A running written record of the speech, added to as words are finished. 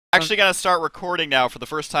Actually gonna start recording now for the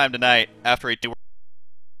first time tonight after a do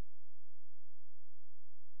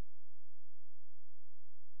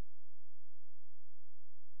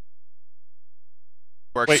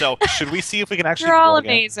work. Wait, so should we see if we can actually You're all roll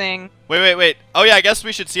again? amazing. wait. Oh yeah, I guess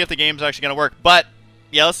we should see if the game's actually gonna work. But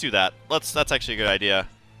yeah, let's do that. That's actually a good idea.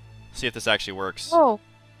 See if this actually works. Oh.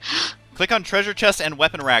 Click on treasure chests and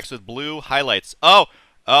weapon racks with blue highlights. Oh,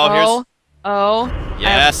 here's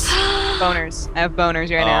yes. I have boners. I have boners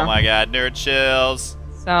right now. Oh my god, nerd chills.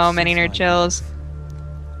 So many nerd chills.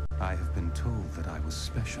 I have been told that I was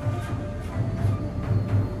special.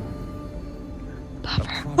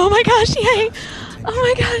 Oh my gosh, yay! Oh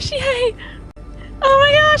my gosh, yay! Oh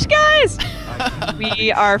my gosh, guys!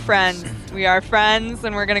 We are friends. We are friends,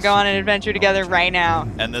 and we're gonna go on an adventure together right now.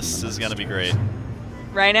 And this is gonna be great.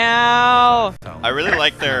 Right now! I really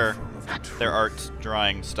like their art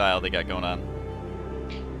drawing style they got going on.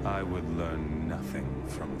 I would learn nothing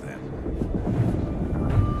from them.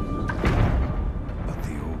 But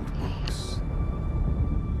the old books,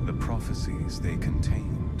 the prophecies they contained,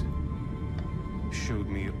 showed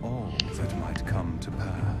me all that might come to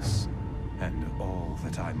pass, and all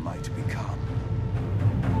that I might become.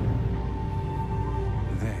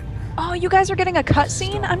 Then, Oh, you guys are getting a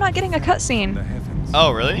cutscene? I'm not getting a the cutscene. heavens,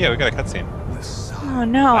 Oh really? Yeah, we got a cutscene. the sun, Oh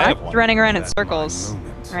no, I I'm have one. running around in that my circles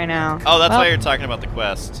moment right now. Oh, that's Well, why you're talking about the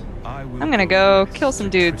quest. I will I'm gonna go kill some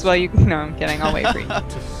dudes while you. No, I'm kidding. I'll wait for you.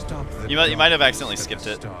 to stop the You might have dark accidentally that skipped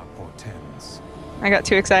the it. star portends. I got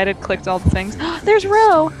too excited, clicked all the things. There's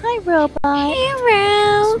Ro. Hi, Robot. Hey,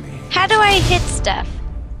 Ro. How do I hit stuff?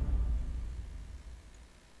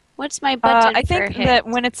 What's my button I for think hit? that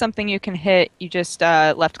when it's something you can hit, you just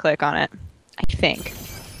left click on it. I think.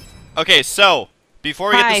 Okay, so before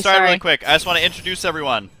we get Hi, this started really sorry. quick, I just want to introduce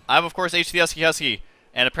everyone. I'm of course Husky,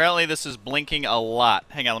 and apparently this is blinking a lot.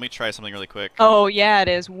 Hang on, let me try something really quick. Oh yeah, it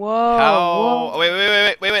is. Whoa. How? Whoa. Oh,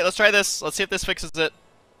 wait. Let's try this. Let's see if this fixes it.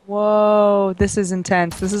 Whoa. This is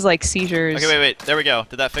intense. This is like seizures. Okay, wait. There we go.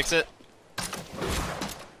 Did that fix it?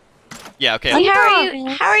 Yeah. Okay. See,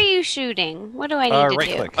 how are you shooting? What do I need to Right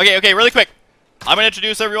do? click. Okay, really quick. I'm gonna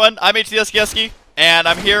introduce everyone. I'm Husky, and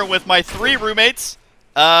I'm here with my 3 roommates.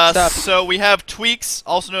 What's up? So we have Tweaks,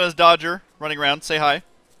 also known as Dodger, running around. Say hi.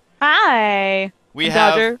 Hi. We I'm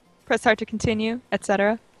have Dodger. Press start to continue,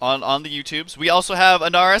 etc. on the YouTubes. We also have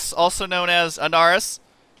Anaris, also known as Anaris.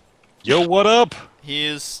 Yo, what up? He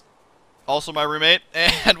is also my roommate.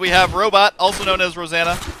 And we have Robot, also known as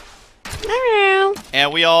Rosanna. Hello.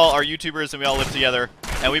 And we all are YouTubers and we all live together.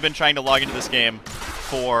 And we've been trying to log into this game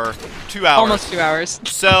for 2 hours. Almost 2 hours.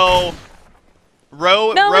 So,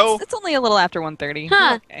 No, Ro it's only a little after 1:30.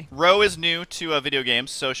 Huh. Okay. Ro is new to video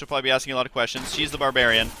games, so she'll probably be asking a lot of questions. She's the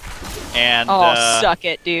barbarian. And, Oh, suck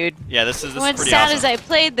it, dude. yeah, this is What's pretty sad awesome. is I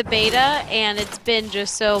played the beta, and it's been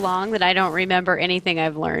just so long that I don't remember anything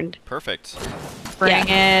I've learned. Perfect. Bring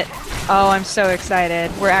it. Oh, I'm so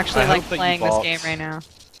excited. We're actually I like hope that you playing this bought- game right now.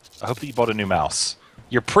 I hope that you bought a new mouse.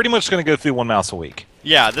 You're pretty much going to go through 1 mouse a week.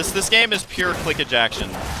 Yeah, this game is pure clickage action.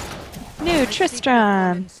 New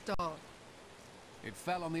Tristram. It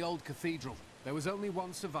fell on the old cathedral. There was only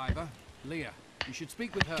one survivor, Leah. You should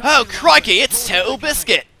speak with her. Oh, crikey, it's Total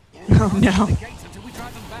Biscuit! Oh no. The gates until we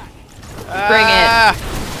drive them back. Bring it. Ah,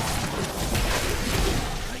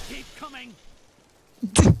 They keep coming.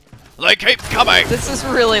 they keep coming! This is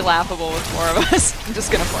really laughable with 4 of us. I'm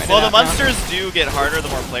just gonna point it Well, the out now. monsters do get harder the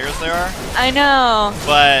more players there are, I know.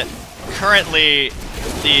 but currently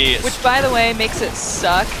the... Which, by the way, makes it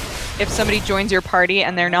suck if somebody joins your party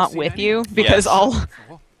and they're not with you, because Yes.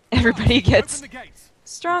 everybody gets Open the gates.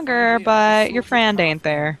 stronger, but your friend ain't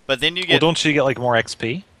there. But then you Well, get... don't you get like more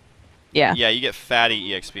XP? Yeah. Yeah, you get fatty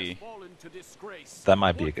EXP. Fall into disgrace. That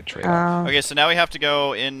might be a good trade-off. Okay, so now we have to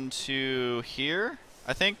go into here,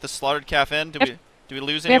 I think, the Slaughtered Cafe. Do we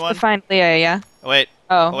lose We have anyone? to find Leah, yeah? Oh, wait.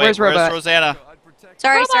 Oh, Wait, where's Robot? Rosanna?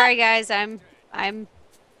 Sorry, guys. I'm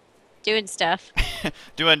doing stuff.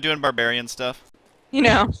 doing barbarian stuff. You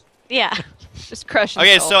know, Yeah. just crushing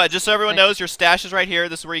Okay, souls. so just so everyone Like- knows, your stash is right here.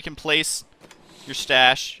 This is where you can place your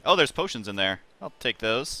stash. Oh, there's potions in there. I'll take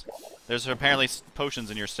those. There's apparently potions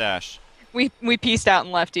in your stash. We pieced out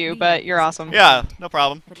and left you, but you're awesome. Yeah, no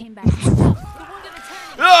problem. Came back. The one gonna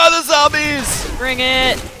turn. Ah, the zombies! Bring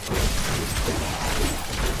it.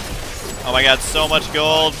 Oh my god, so much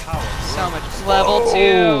gold. So much. Level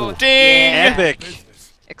 2. Ding! Yeah. Epic!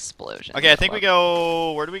 Explosion. Okay, I think we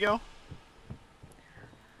go... Where do we go?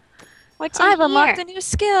 What's I've in unlocked here? a new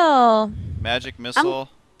skill. Magic missile.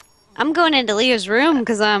 I'm going into Leah's room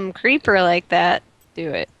because I'm creeper like that. Do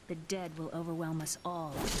it. The dead will overwhelm us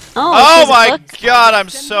all. Oh my god, I'm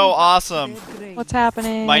so awesome. What's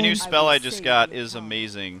happening? My new spell I just got is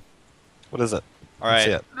amazing. What is it? All right. Let's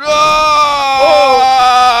see it.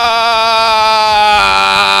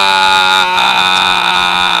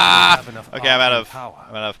 Okay, I'm out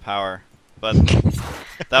of power. But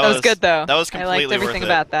That was good though. That was I completely liked everything worth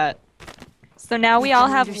about that. So now we all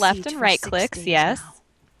have Under left siege and for right 6 clicks, days yes. now.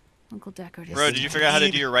 Uncle Deckard is Bro, did you figure out how to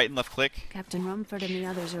do your right and left click? Captain Rumford and the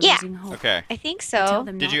others are Yeah. losing hope. Okay. I think Tell so.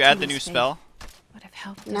 them Did not you to add the lose new faith. spell? But if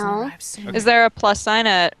help No. doesn't arrive soon. Is there a plus sign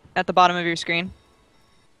at the bottom of your screen?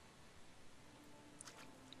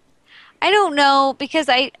 I don't know because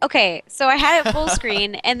so I had it full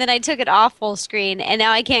screen and then I took it off full screen and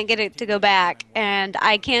now I can't get it to go back and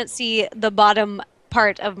I can't see the bottom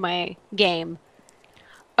part of my game.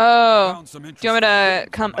 Oh, do you want me to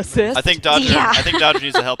come assist? I think Dodger. Yeah. I think Dodger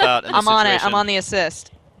needs to help out in this I'm on it. I'm situation. on the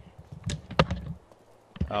assist.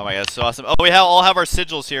 Oh my god, it's so awesome. Oh, we all have our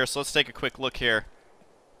sigils here, so let's take a quick look here.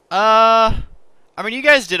 I mean, you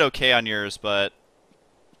guys did okay on yours, but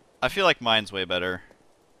I feel like mine's way better.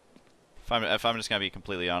 If I'm just gonna be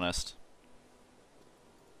completely honest.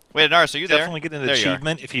 Wait, Naris, are you Definitely get an there?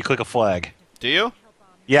 achievement if you click a flag. Do you?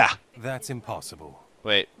 Yeah. That's impossible.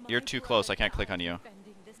 Wait, you're too close. I can't click on you.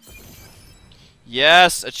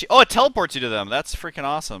 Yes! Oh, it teleports you to them. That's freaking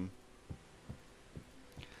awesome.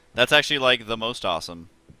 That's actually, like, the most awesome.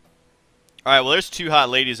 Alright, well, there's 2 hot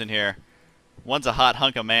ladies in here. One's a hot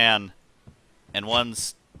hunk of man. And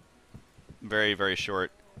one's very, very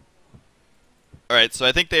short. Alright, so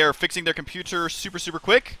I think they are fixing their computer super, super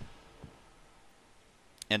quick.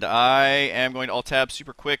 And I am going to alt-tab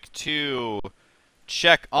super quick to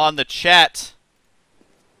check on the chat.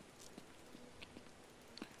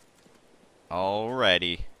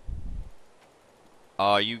 Alrighty.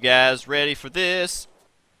 Are you guys ready for this?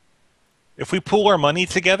 If we pool our money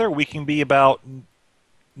together, we can be about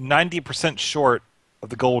 90% short of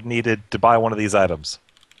the gold needed to buy one of these items.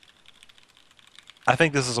 I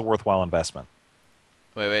think this is a worthwhile investment.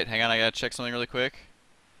 Wait, hang on, I gotta check something really quick.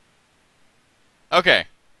 Okay.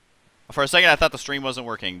 For a second I thought the stream wasn't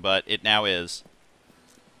working, but it now is.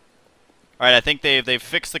 Alright, I think they've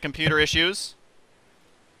fixed the computer issues.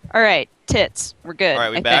 Alright, tits. We're good.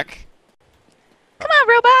 Alright, we I back? think. Come on,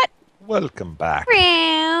 robot! Welcome back.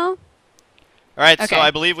 Meow. Alright, Okay. so I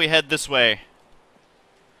believe we head this way.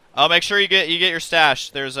 Oh, make sure you get your stash.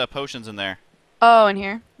 There's potions in there. Oh, in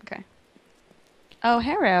here? Okay. Oh,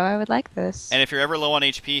 Harrow, I would like this. And if you're ever low on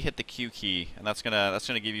HP, hit the Q key, and that's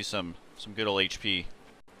gonna give you some good old HP.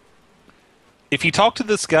 If you talk to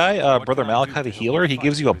this guy, Brother Malachi the healer, he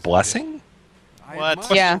gives you a blessing?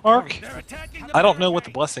 What? Yeah. Mark? I don't know what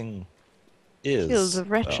the blessing is. Kills a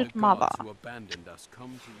wretched mother. Alright,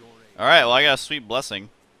 well I got a sweet blessing.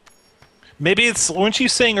 Maybe it's... Weren't you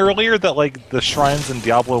saying earlier that, like, the shrines in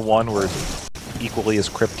Diablo 1 were equally as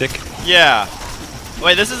cryptic? Yeah.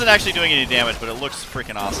 Wait, this isn't actually doing any damage, but it looks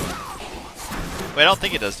freaking awesome. Wait, I don't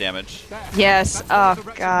think it does damage. Yes. Oh,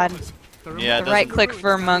 God. Yeah, it The right doesn't. click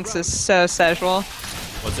for monks is so sexual.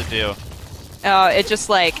 What's it do? Oh, it just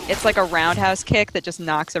like, it's like a roundhouse kick that just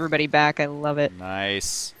knocks everybody back. I love it.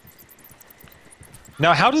 Nice.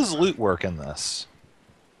 Now, how does loot work in this?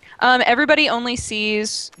 Everybody only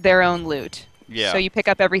sees their own loot. Yeah. So you pick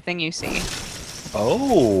up everything you see.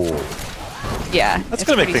 Oh. Yeah. That's it's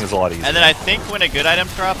going to make pretty things a lot easier. And then I think when a good item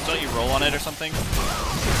drops, don't you roll on it or something?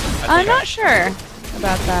 I'm not sure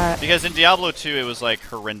about that. Because in Diablo 2, it was like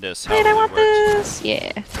horrendous how Wait, I it want worked. this.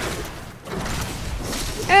 Yeah.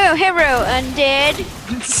 Oh, hero undead.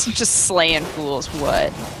 Just slaying fools.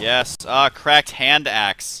 What? Yes. Cracked hand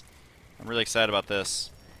axe. I'm really excited about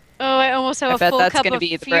this. Oh, I almost have I a bet full that's cup gonna of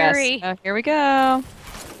be the fury. breast. Oh, here we go.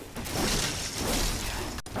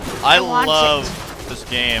 I want love this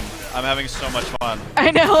game. I'm having so much fun.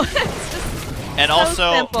 I know. And so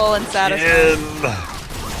also, simple and satisfying.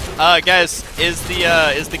 guys, is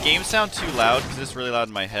the game sound too loud? Because it's really loud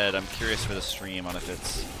in my head. I'm curious for the stream on if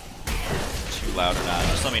it's too loud or not.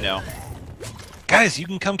 Just let me know. Guys, you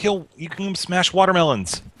can come smash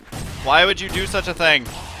watermelons. Why would you do such a thing?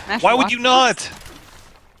 Smash Why would walk- you not?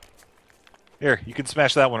 Here, you can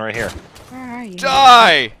smash that one right here. Where are you?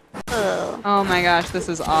 Die! Oh my gosh, this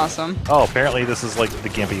is awesome. Oh, apparently this is like the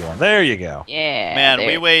gimpy one. There you go. Yeah. Man, there.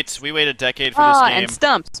 we wait a decade for Oh, this game. and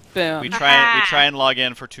stumps. Boom. We try and log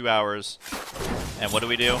in for 2 hours. And what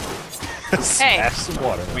do? Smash some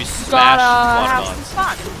water. We Gotta smash have some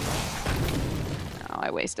watermelons. fun. Oh,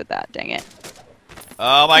 I wasted that. Dang it.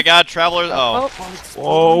 Oh my god, travelers! Oh,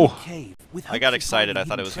 Whoa. I got excited. I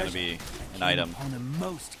thought it was going to be an item.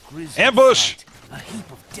 Ambush!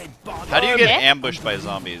 How do you get ambushed by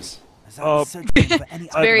zombies? As I was Oh. searching for any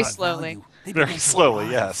Very items of slowly. value, they Very began to slowly,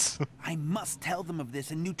 arrive. yes. I must tell them of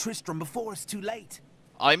this in New Tristram before it's too late.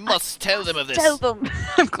 I must tell them of this. Tell them.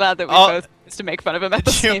 I'm glad that we Oh. both used to make fun of him at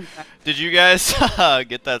the Did you, same time. did you guys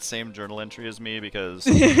get that same journal entry as me? Because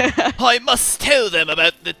I must tell them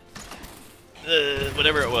about the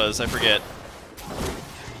whatever it was. I forget.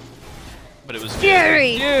 But it was good.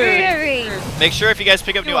 Fury! Fury! Make sure if you guys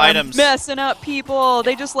pick up new You are items. messing up people.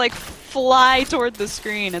 They just like fly toward the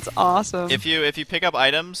screen. It's awesome. If you pick up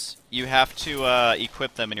items, you have to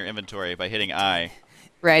equip them in your inventory by hitting I.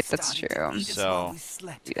 Right, that's Started to true. eat us So- while we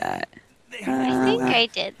slept. Do that. They I think I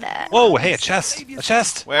did that. Whoa, hey, a chest! A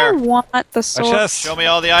chest! I Where? want the A sword. chest! Show me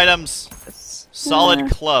all the items.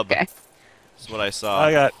 Solid club. Okay. That's what I saw.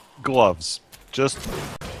 I got gloves. Just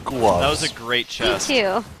gloves. That was a great Me chest.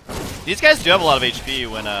 too. These guys do have a lot of HP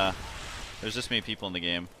when there's this many people in the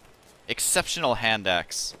game. Exceptional hand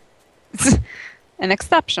axe. An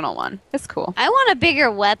exceptional one. It's cool. I want a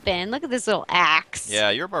bigger weapon. Look at this little axe. Yeah,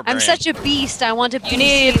 you're a barbarian. I'm such a beast. I want a You beastly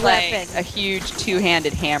need like weapon. a huge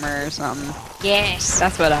two-handed hammer or something. Yes.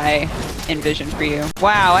 That's what I envisioned for you.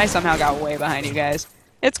 Wow, I somehow got way behind you guys.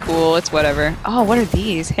 It's cool. It's whatever. Oh, what are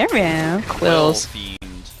these? Hello. Quills. Fiend.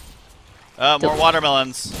 More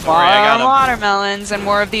watermelons. Don't worry, I got More 'em. watermelons and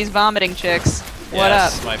more of these vomiting chicks. What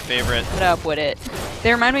Yes, up? my favorite. What up with it?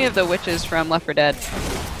 They remind me of the witches from Left 4 Dead.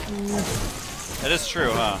 That is true,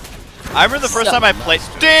 huh? I remember the first time I played.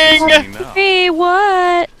 Ding! Hey,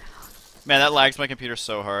 what? Man, that lags my computer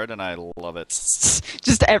so hard, and I love it.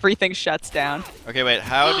 Just everything shuts down. Okay, wait.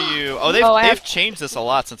 How do you? Oh, they've Oh, I they've have- changed this a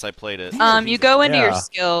lot since I played it. You go into your Yeah.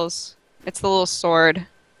 skills. It's the little sword.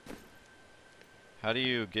 How do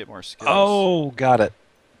you get more skills? Oh, got it.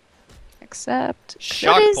 Except.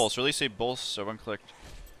 Shock What is- pulse. Release a pulse. So one clicked.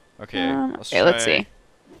 Okay. Okay, let's see.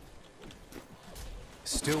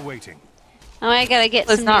 Still waiting. Oh, I gotta get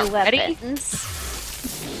It's some not new ready? weapons.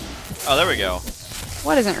 Oh, there we go.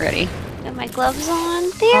 What isn't ready? Got my gloves on.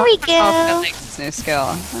 There we Oh, go. like this new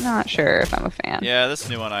skill. I'm not sure if I'm a fan. Yeah, this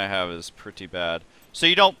new one I have is pretty bad. So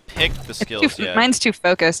you don't pick the It's skills too, yet. mine's too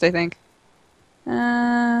focused, I think.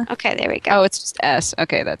 Okay, there we go. Oh, it's just S.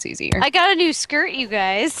 Okay, that's easier. I got a new skirt, you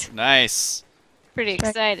guys. Nice. Pretty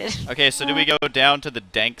excited. Okay, so do we go down to the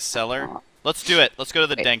dank cellar? Let's do it. Let's go to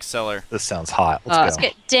the Wait. dank cellar. This sounds hot. Let's Let's go.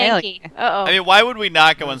 Get Hell danky. Uh-oh. I mean, why would we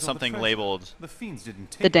not go in Where's all the something treasure? labeled The fiends didn't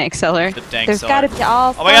take the dank cellar. the dank There's cellar? gotta be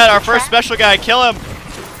all Oh my god, our sorts of first special guy, kill him!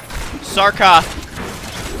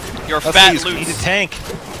 Sarkoth. Your Let's fat use- we need a loot. tank.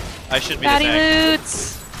 I should be Fatty the tank.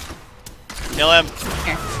 loots. Kill him.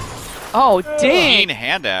 Oh, Keen dang.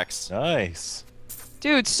 hand axe. Nice.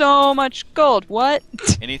 Dude, so much gold. What?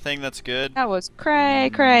 Anything that's good? That was cray.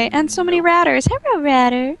 And so many ratters. Hello,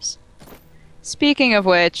 ratters. Speaking of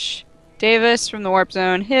which, Davis from the Warp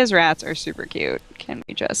Zone, his rats are super cute. Can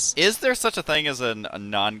we just... Is there such a thing as a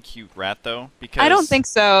non-cute rat though? Because I don't think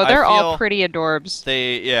so. I They're all feel pretty adorbs.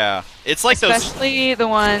 yeah. It's like those. Especially the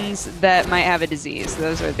ones that might have a disease.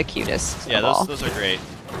 Those are the cutest. Yeah, of all. those are great.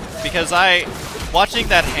 Because watching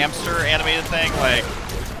that hamster animated thing, like,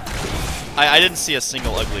 I didn't see a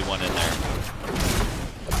single ugly one in there.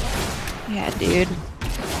 Yeah, dude.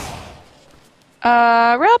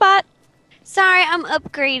 Robot. Sorry, I'm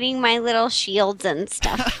upgrading my little shields and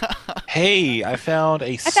stuff. Hey, I found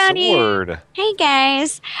a found you. sword. Hey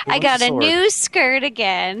guys, I What's got the a sword? new skirt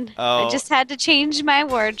again. Oh. I just had to change my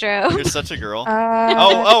wardrobe. You're such a girl.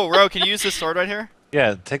 Oh, oh, Ro, can you use this sword right here?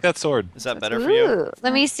 Yeah, take that sword. Is that better for you? Ooh,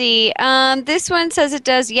 let me see. This one says it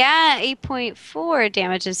does, 8.4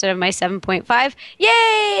 damage instead of my 7.5.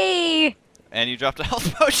 Yay! And you dropped a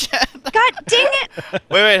health potion. God dang it!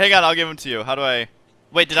 wait, hang on. I'll give him to you. How do I?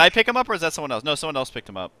 Wait, did I pick him up or is that someone else? No, someone else picked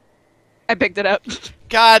him up. I picked it up.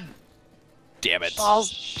 God damn it.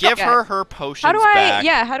 Balls. Give Okay. her potions How do I? back.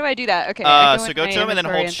 Yeah, how do I do that? Okay. I So in go my to him and then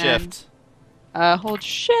inventory hold shift. Hold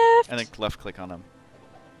shift. And then left click on him.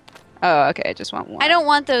 Oh, okay. I just want one. I don't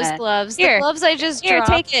want those Uh, gloves. here. The gloves I just Here,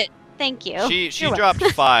 dropped. take it. Thank you. She You're dropped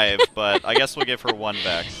 5, but I guess we'll give her 1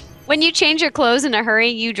 back. When you change your clothes in a hurry,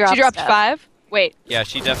 you drop She dropped stuff. 5. Wait, Yeah,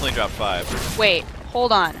 she definitely dropped 5. wait.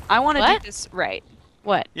 Hold on. I want to do What? this right.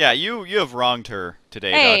 What? Yeah, you have wronged her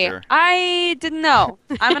today, Hey, Dodger. I didn't know.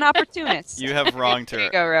 I'm an opportunist. You have wronged There her.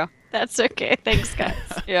 you go, Ro. That's okay. Thanks, guys.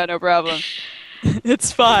 Yeah, no problem.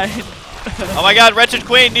 It's fine. Oh my god, Wretched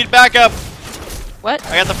Queen, need backup! What?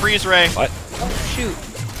 I got the freeze ray. What? Shoot.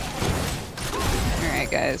 Alright,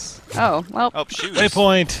 guys. Oh, well. Oh, shoot.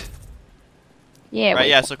 Waypoint. Yeah, Right, wait.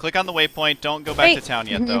 yeah, so click on the waypoint. Don't go back to Wait. town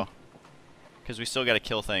yet, though. Because we still gotta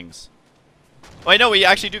kill things. Wait, no, we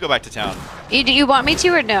actually do go back to town. You want me to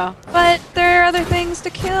or no? But there are other things to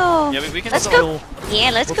kill. Yeah, we can Let's still... go. Yeah,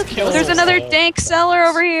 let's go kill. There's another dank cellar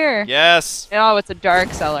over here. Yes! Oh, it's a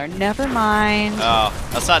dark cellar. Never mind. Oh,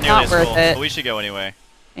 that's not nearly Not as worth cool. it. But we should go anyway.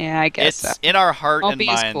 Yeah, I guess so. It's in our heart Won't and be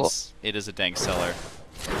as minds. cool. It is a dank cellar.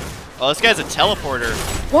 Oh, this guy's a teleporter.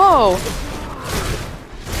 Whoa!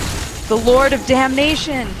 The Lord of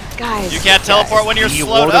Damnation, guys. You can't teleport when you're The slowed.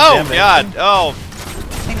 Lord of Oh Damnation. God! Oh,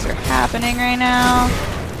 Things are happening right now.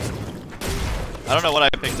 I don't know what I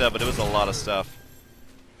picked up, but it was a lot of stuff.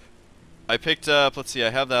 I picked up. Let's see. I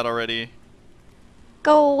have that already.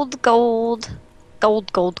 Gold, gold,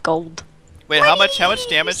 gold, gold, gold. Wait, how much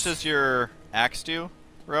damage does your axe do,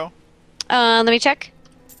 Ro? Let me check.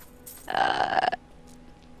 Or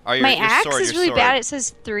My your axe sword, is your really sword. bad. It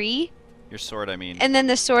says 3. Your sword, I mean. And then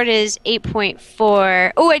the sword is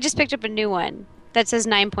 8.4. Oh, I just picked up a new one that says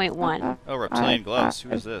 9.1. Oh, reptilian gloves.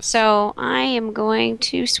 Who is this? So I am going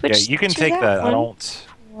to switch. Yeah, you can to take that. I one. don't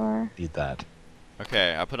Or... need that.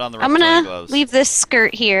 Okay, I put on the I'm reptilian gonna gloves. leave this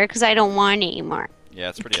skirt here because I don't want it anymore. Yeah,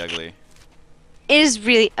 it's pretty ugly. It is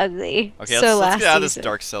really ugly. Okay, so let's get out of this season.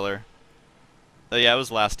 dark cellar. Oh yeah, it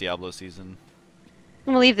was last Diablo season.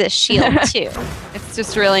 I'm gonna leave this shield too. It's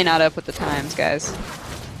just really not up with the times, guys.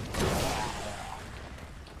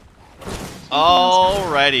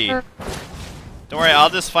 Alrighty. Don't worry, I'll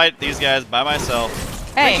just fight these guys by myself.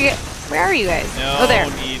 Hey, Where are you guys? No Oh, there.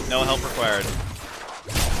 need, no help required.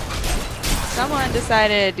 someone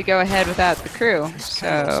decided to go ahead without the crew,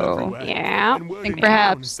 so Yeah. I think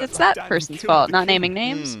perhaps it's that person's fault, not naming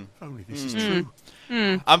names. Hmm. Only this is Hmm.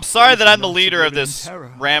 true. I'm sorry that I'm the leader of this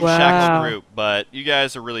ramshackle Wow. group, but you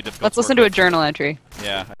guys are really difficult. Let's listen to a journal entry.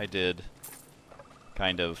 Yeah, I did.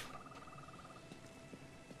 Kind of.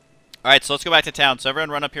 Alright, so let's go back to town. So everyone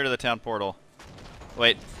run up here to the town portal.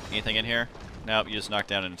 Wait, anything in here? Nope, you just knocked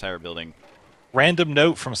down an entire building. Random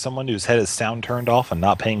note from someone whose head is sound turned off and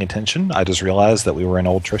not paying attention. I just realized that we were in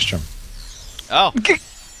Old Tristram. Oh,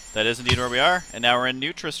 that is indeed where we are, and now we're in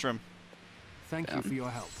New Tristram. Thank you for your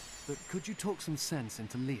help. But could you talk some sense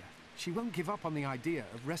into Leah? She won't give up on the idea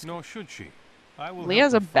of rescuing. Nor should she. I will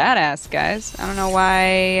Leah's a help them find badass, guys. I don't know why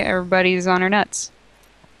everybody's on her nuts.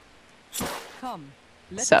 Come,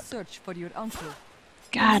 let Sup? us search for your uncle.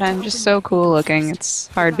 God, I'm just so cool looking. It's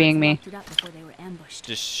hard being me.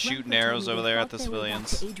 Just shooting arrows over there at the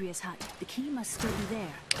civilians. The key must still be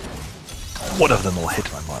there. One of them will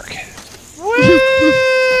hit my mark.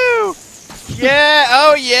 Woo! Yeah!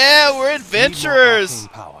 Oh yeah! We're adventurers. arcane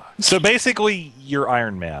power. So basically, you're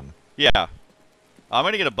Iron Man. Yeah. I'm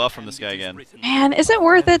gonna get a buff from this guy again. Man, is it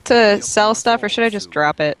worth it to sell stuff, or should I just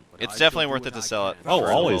drop it? It's definitely worth it to sell it. Oh, for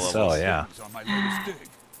the always low sell, levels. yeah. On my latest dig.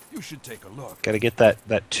 You should take a look. Got to get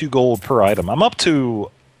that 2 gold per item. I'm up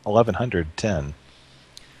to 1110.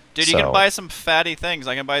 Dude, you can buy some fatty things.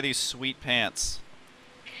 I can buy these sweet pants.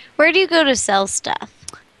 Where do you go to sell stuff?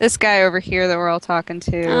 This guy over here that we're all talking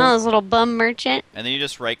to. Oh, this little bum merchant. And then you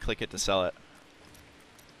just right-click it to sell it.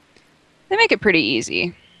 They make it pretty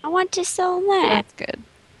easy. I want to sell that. That's good.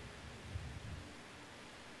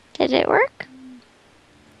 Did it work?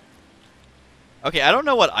 Okay, I don't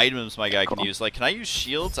know what items my guy can use. Like, can I use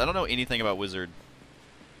shields? I don't know anything about wizard.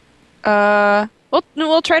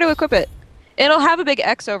 We'll try to equip it. It'll have a big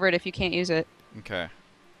X over it if you can't use it. Okay.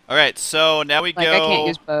 Alright, so now we Like, go I can't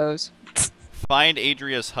use bows. find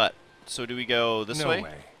Adria's hut. So do we go this No way?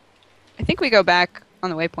 way. I think we go back on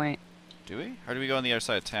the waypoint. Do we? Or do we go on the other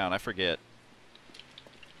side of town? I forget.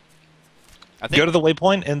 I think... Go to the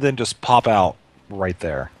waypoint and then just pop out right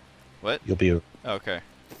there. What? You'll be Okay.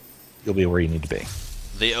 you'll be where you need to be.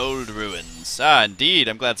 The old ruins. Ah, indeed.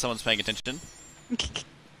 I'm glad someone's paying attention.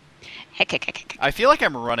 I feel like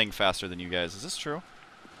I'm running faster than you guys. Is this true?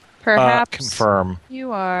 Perhaps Confirm.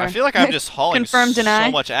 you are. I feel like I'm just hauling Confirm, deny.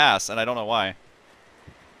 so much ass, and I don't know why.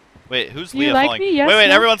 Wait, who's You Leah like following? me? Yes, wait,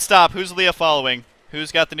 no? everyone stop. Who's Leah following?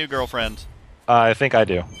 Who's got the new girlfriend? I think I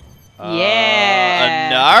do.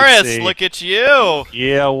 Yeah. Anaris, Let's see. look at you.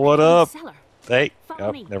 Yeah, what up? Cellar. Hey, Follow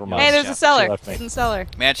oh, me. never mind. Hey, there's Yeah, a cellar. she left me. In the cellar.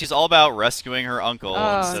 Man, she's all about rescuing her uncle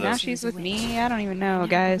Oh, instead now of... she's with me. I don't even know,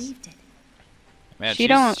 guys. Man, She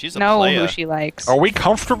don't she's a know playa. who she likes. Are we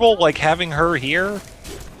comfortable like having her here?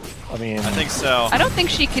 I mean, I think so. I don't think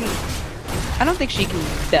she can. I don't think she can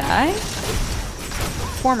die.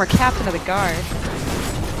 Former captain of the guard.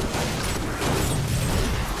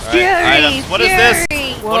 Alright, what is this?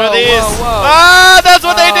 Whoa, What are these? whoa, whoa. Ah, that's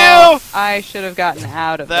what they Oh, do! I should have gotten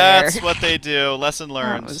out of That's there. what they do. Lesson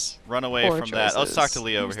learned. was Run away poor from that. Let's talk to choices.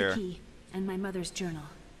 Leah over Here's here. the key, and my mother's journal.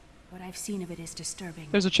 What I've seen of it is disturbing.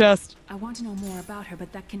 There's a chest. I want to know more about her,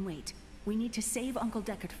 but that can wait. We need to save Uncle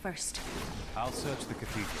Deckard first. I'll search the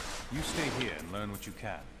cathedral. You stay here and learn what you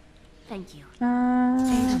can. Thank you.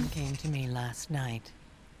 Aiden came to me last night.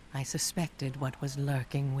 I suspected what was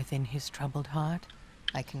lurking within his troubled heart.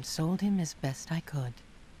 I consoled him as best I could.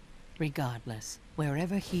 Regardless,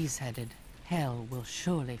 wherever he's headed, hell will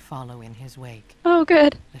surely follow in his wake. Oh,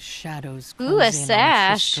 good. The shadows Ooh, close a in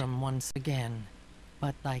sash. on Tristram once again.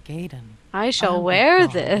 But like Aiden, I shall I'll be wear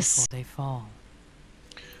gone this. before they fall.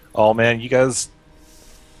 Oh man, you guys.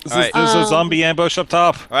 There's a zombie ambush up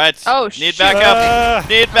top. Alright. Oh, Need shit. backup.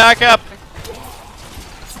 Need backup.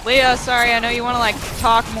 Leah, sorry, I know you want to like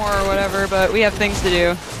talk more or whatever, but we have things to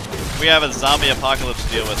do. We have a zombie apocalypse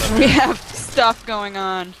to deal with up We here. have stuff going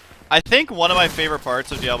on. I think one of my favorite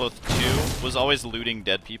parts of Diablo 2 was always looting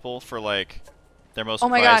dead people for like their most Oh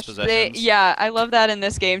my prized gosh, possessions. yeah, I love that in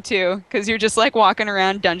this game too, because you're just like walking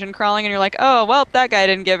around dungeon crawling and you're like, oh, well, that guy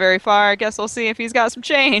didn't get very far. I guess we'll see if he's got some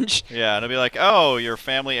change. Yeah, and it'll be like, oh, your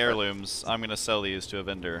family heirlooms. I'm gonna sell these to a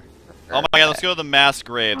vendor. Oh my god, let's go to the mass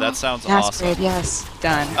grave. That sounds awesome. Grave, yes,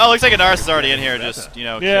 done. Oh, looks like Anaris is already in here, just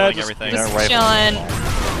killing everything. Just chilling,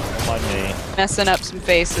 On me. messing up some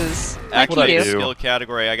faces. Like Activate you the do. skill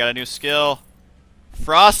category. I got a new skill.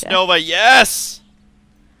 Frost Nova, yes!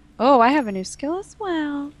 Oh, I have a new skill as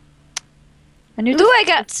well. A new Ooh, I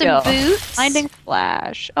got skill. some boots. Blinding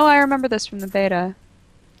Flash. Oh, I remember this from the beta.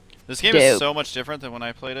 This game is Dope. so much different than when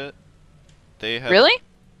I played it. They have, Really?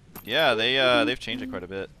 Yeah, they've changed it quite a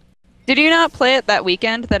bit. Did you not play it that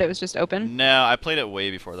weekend that it was just open? No, I played it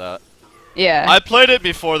way before that. Yeah. I played it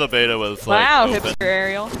before the beta was like Wow, open. hipster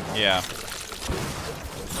Ariel. Yeah.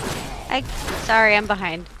 Sorry, I'm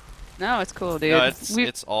behind. No, it's cool, dude. No,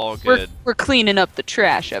 it's all We're, good. we're cleaning up the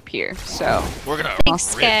trash up here, so. We're gonna.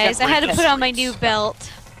 Thanks, guys. I had to put on my new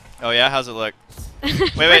belt. Oh yeah, how's it look? Wait,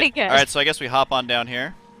 Pretty wait. good. All right, so I guess we hop on down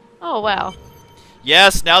here. Oh, wow.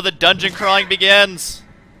 Yes, now the dungeon crawling begins.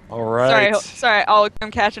 All right. Sorry,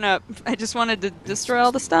 I'm catching up. I just wanted to destroy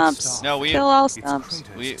all the stumps. No, we Kill all the stumps.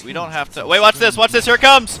 we don't have to. Wait, watch this. Watch this. Here it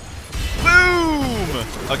comes. Boom.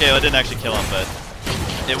 Okay, well, it didn't actually kill him, but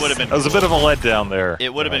it would have been. That was a bit of a letdown there.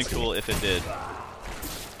 It would have been cool if it did.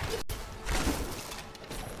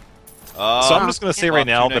 So I'm just gonna say right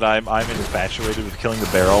now that I'm infatuated with killing the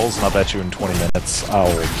barrels, and I'll bet you in 20 minutes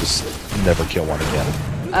I'll just never kill one again.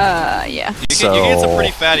 Yeah. You get some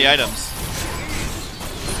pretty fatty items.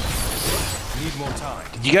 Need more time.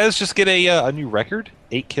 Did you guys just get a new record?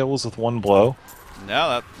 8 kills with 1 blow. No,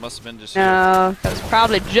 that must have been just No, that was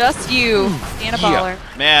probably just you, being a baller.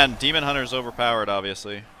 you. Man, Demon Hunter's overpowered,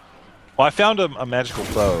 obviously. Well, I found a magical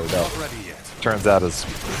bow that turns out is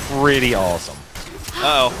pretty awesome.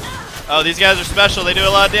 Uh-oh. Oh, these guys are special. They do a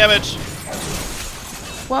lot of damage.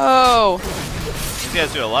 Whoa. These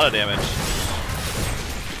guys do a lot of damage.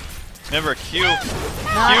 Remember, Q.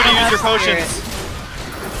 Not Q to use your enough potions. spirit.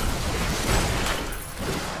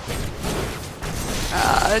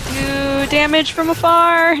 Do damage from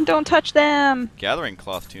afar. Don't touch them. Gathering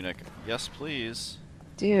cloth tunic. Yes, please.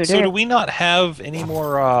 Dude. So do we not have any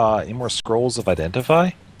more scrolls of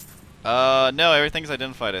identify? No, everything's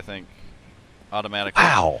identified, I think. Automatically.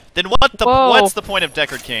 Wow. Then what's the point of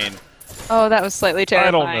Deckard Cain? Oh, that was slightly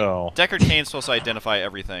terrifying. I don't know. Deckard Cain's supposed to identify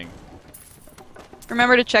everything.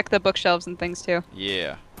 Remember to check the bookshelves and things too.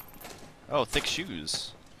 Yeah. Oh, thick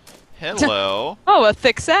shoes. Hello. Oh, a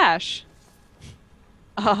thick sash.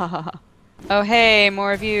 Oh, hey,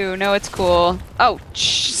 more of you. No, it's cool. Oh,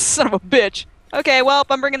 son of a bitch. Okay, well,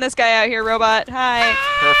 I'm bringing this guy out here, robot. Hi.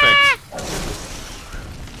 Perfect.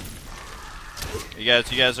 You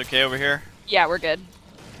guys okay over here? Yeah, we're good.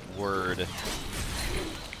 Word.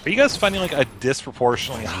 Are you guys finding like a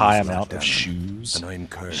disproportionately high amount of shoes?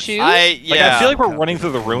 Shoes? Yeah. I feel like we're running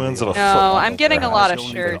through the ruins of a No, Foot I'm getting a lot of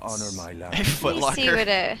Only shirts. honor my A Foot Let me see Locker. what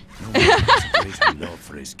a... Greater love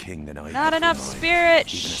for his king than I Not have enough for mine,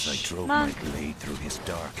 spirit. even as I drove Monk. my blade through his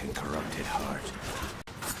dark and corrupted heart.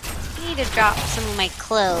 I need to drop some of my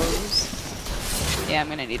clothes. Yeah, I'm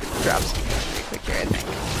gonna need to drop some pretty quick here, I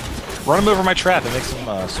think. Run them over my trap. It makes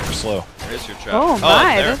them super slow. There's your trap. Oh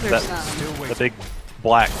my, there. those are some. The big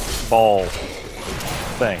black ball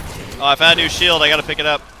thing. Oh, I found a new shield. I gotta pick it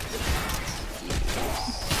up.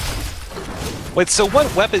 Wait, so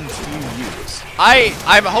what weapons do you use?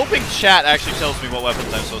 I'm hoping chat actually tells me what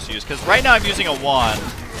weapons I'm supposed to use, because right now I'm using a wand,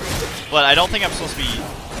 but I don't think I'm supposed to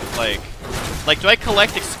be, like, do I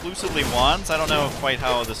collect exclusively wands? I don't know quite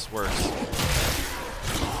how this works.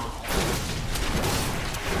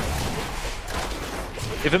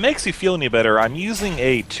 If it makes you feel any better, I'm using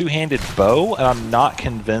a two-handed bow, and I'm not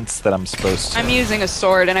convinced that I'm supposed to. I'm using a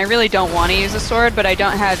sword, and I really don't want to use a sword, but I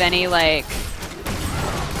don't have any, like...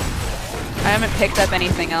 I haven't picked up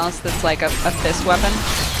anything else that's like a fist weapon.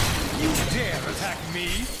 You dare attack me?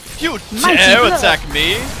 You dare attack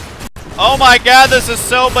me? Oh my god, this is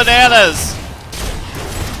so bananas!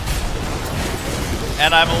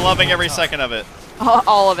 And I'm loving every second of it.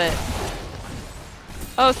 All of it.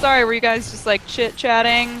 Oh, sorry, were you guys just like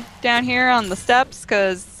chit-chatting down here on the steps?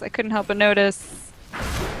 Because I couldn't help but notice.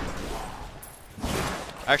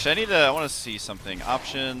 Actually, I want to see something.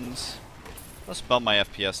 Options. Let's bump my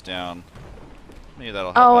FPS down. Maybe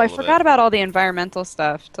that'll help out Oh, a I little forgot bit. about all the environmental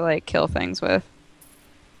stuff to like kill things with.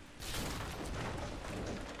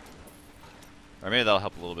 Or maybe that'll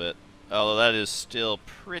help a little bit. Although that is still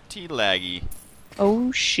pretty laggy.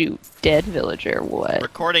 Oh shoot, dead villager, what?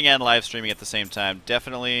 Recording and live streaming at the same time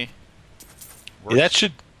definitely works. Yeah, that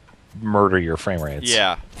should murder your frame rates.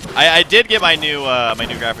 Yeah. I did get my new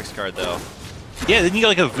graphics card though. Yeah, didn't you get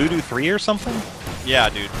like a Voodoo 3 or something? Yeah,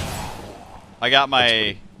 dude. I got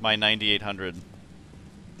my 9800.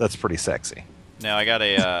 That's pretty sexy. No, I got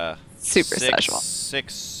a Super special.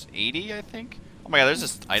 680, I think. Oh my god, there's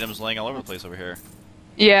just items laying all over the place over here.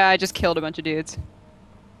 Yeah, I just killed a bunch of dudes.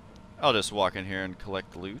 I'll just walk in here and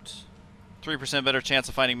collect loot. 3% better chance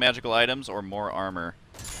of finding magical items or more armor.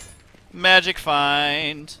 Magic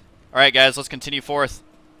find. Alright guys, let's continue forth.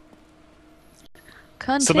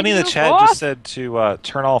 Somebody in the chat just said to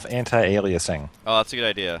turn off anti-aliasing. Oh, that's a good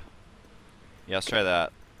idea. Yeah, let's try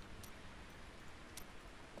that.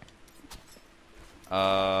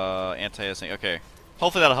 Anti-aliasing. Okay.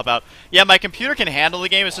 Hopefully that'll help out. Yeah, my computer can handle the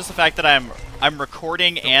game. It's just the fact that I'm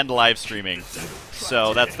recording and live streaming.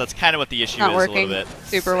 So that's kind of what the issue Not is working a little bit.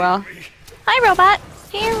 super well. Hi, robot.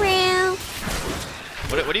 Hero.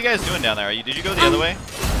 What are you guys doing down there? Did you go the other way?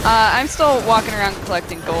 I'm still walking around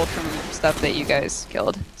collecting gold from stuff that you guys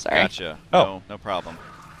killed. Sorry. Gotcha. Oh. No problem.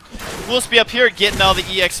 We'll just be up here getting all the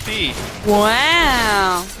EXP.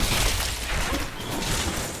 Wow.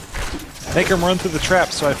 Make him run through the trap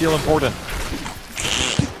so I feel important.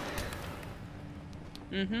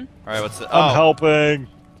 Mm-hmm. Alright, what's the... I'm helping.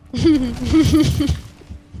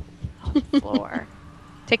 Floor.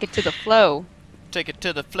 Take it to the flow. Take it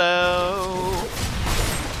to the flow.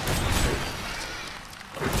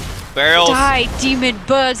 Barrels. Die, demon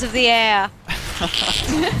birds of the air.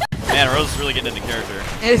 Man, Rose is really getting into character.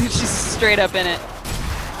 It's just straight up in it.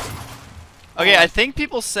 Okay, I think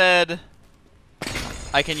people said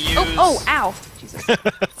I can use... Oh, ow. Jesus.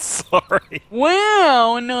 Sorry.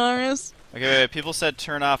 Wow, Norris. Okay, wait, people said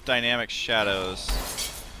turn off dynamic shadows.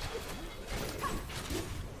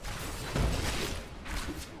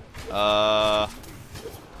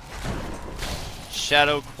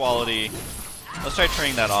 Shadow quality. Let's try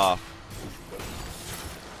turning that off.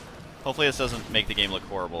 Hopefully this doesn't make the game look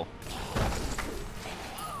horrible.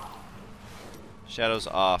 Shadows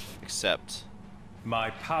off, accept.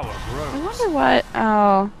 My power grows. I wonder what...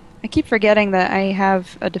 Oh, I keep forgetting that I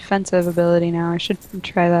have a defensive ability now. I should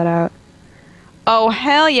try that out. Oh,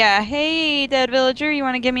 hell yeah. Hey, dead villager, you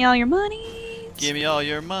want to give me all your money? Give me all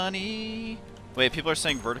your money. Wait, people are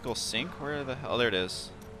saying vertical sync? Where the hell? Oh, there it is.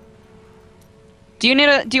 Do you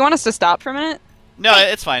want us to stop for a minute? No,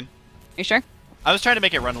 it's fine. You sure? I was trying to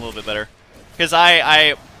make it run a little bit better. Because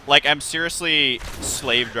I'm seriously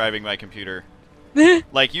slave driving my computer.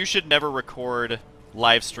 Like, you should never record,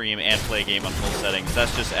 live stream, and play a game on full settings.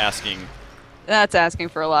 That's just asking... That's asking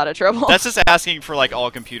for a lot of trouble. That's just asking for, like,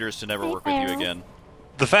 all computers to never work with you again.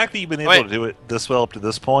 The fact that you've been able to do it this well up to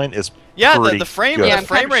this point is Yeah, pretty the frame, good. Yeah, the I'm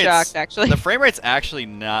frame kind of rate's... shocked, actually. The frame rate's actually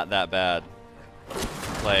not that bad.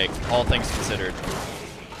 Like, all things considered.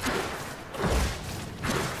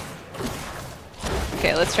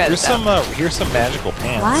 Okay, let's try Here's this out. here's some magical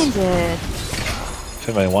pants. Blinded. If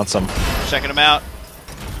anybody wants some Checking them out.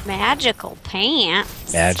 Magical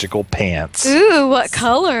pants. magical pants. Ooh, what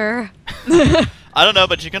color? I don't know,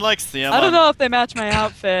 but you can, like, see them I don't know if they match my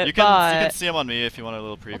outfit, You can but see them on me if you want a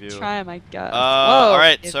little preview. I'll try my guess.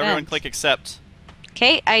 Alright, so everyone click accept.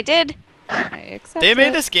 Okay, I did. I accept They made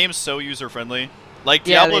it. this game so user-friendly. Like,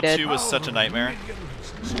 Yeah, Diablo they did. 2 was such a nightmare.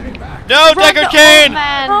 No, Deckard Oh, Cain!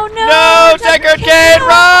 man. Oh no! No, Deckard Cain,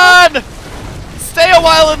 run! Stay a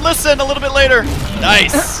while and listen a little bit later.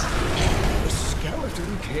 Nice.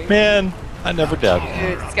 Man, I never doubted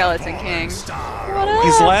him. Dude, Skeleton King. What up?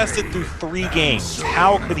 He's lasted through 3 games.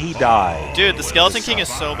 How could he die? Dude, the Skeleton King is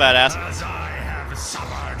so badass.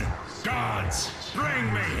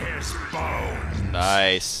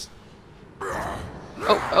 Nice.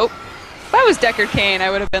 Oh. If I was Deckard Cain, I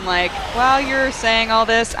would have been like, while you're saying all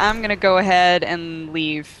this, I'm gonna go ahead and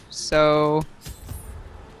leave. So...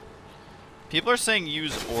 People are saying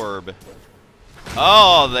use orb.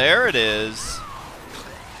 Oh, there it is.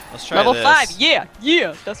 Let's try Level this. 5,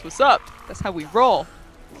 yeah, that's what's up. That's how we roll.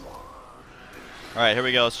 Alright, here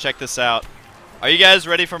we go. Let's check this out. Are you guys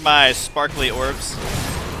ready for my sparkly orbs?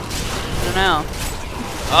 I don't know.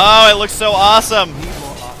 Oh, it looks so awesome!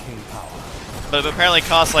 But it apparently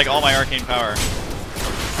costs like all my arcane power.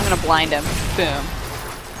 I'm gonna blind him. Boom.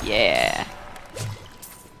 Yeah.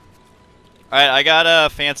 Alright, I got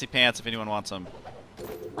fancy pants if anyone wants them.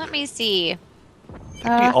 Let me see. I think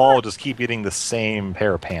we all just keep getting the same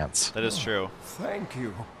pair of pants. That is true. Thank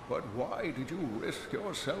you, but why did you risk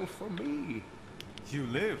yourself for me? You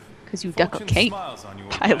live. Because you duck a Fortune cake. smiles on you,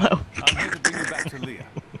 old Kylo. man. I'm here to bring you back to Leah.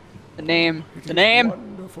 The name. It The is name.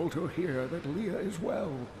 wonderful to hear that Leah is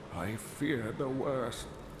well. I feared the worst.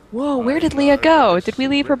 Whoa, where did Leah go? Did we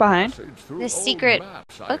leave her behind? The secret I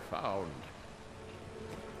book. found.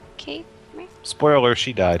 Okay. Spoiler,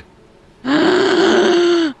 she died.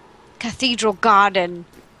 Cathedral Garden.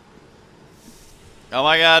 Oh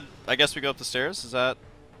my god. I guess we go up the stairs? Is that...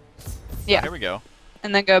 Yeah. Here we go.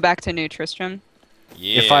 And then go back to New Tristram.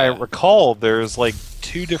 Yeah. If I recall, there's like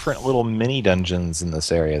 2 different little mini dungeons in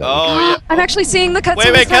this area. That Oh, yeah. I'm actually seeing the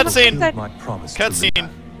cutscene. Wait, cutscene! My promise Cutscene!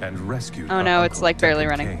 and rescued Oh our no, it's Uncle like barely Deckard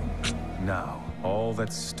running. Cain. Now, all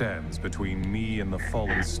that stands between me and the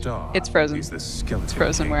fallen star It's frozen. is the skeleton It's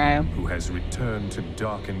frozen king where I am. who has returned to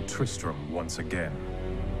darken Tristram once again.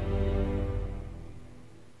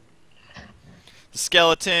 The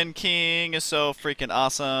Skeleton King is so freaking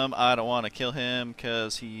awesome. I don't want to kill him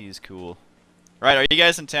because he's cool. Right, are you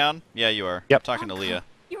guys in town? Yeah, you are. Yep. I'm talking to Leah.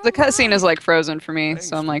 The cutscene is like frozen for me,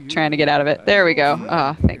 so I'm like trying to get out of it. There we go.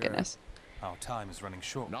 Ah, thank goodness. Our time is running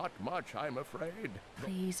short. Not much, I'm afraid.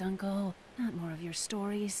 Please, Uncle. Not more of your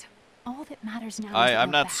stories. All that matters now is I'm your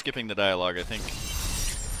not back. skipping the dialogue. I think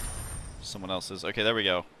someone else is. Okay, there we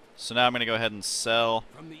go. So now I'm going to go ahead and sell.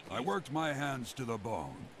 I worked my hands to the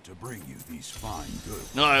bone to bring you these fine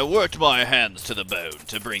goods. I worked my hands to the bone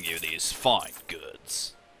to bring you these fine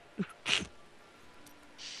goods.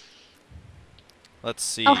 Let's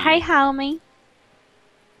see. Oh, hi, Helmy.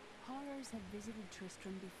 Horrors have visited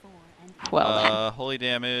Tristram before and Well, Holy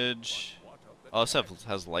damage. Oh, this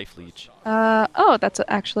has life leech. oh, that's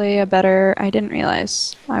actually a better. I didn't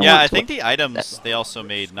realize. Yeah, I think the items they also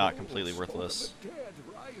made not completely worthless,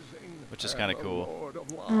 which is kind of cool.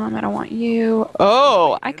 I don't want you.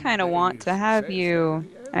 Oh, I kind of want to have you.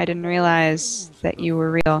 I didn't realize that you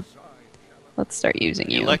were real. Let's start using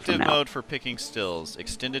you. Elective from now. mode for picking stills.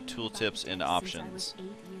 Extended tooltips and options.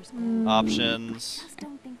 Options. just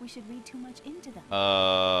don't think we should read too much into them.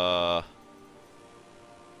 I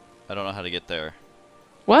don't know how to get there.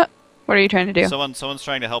 What? What are you trying to do? Someone's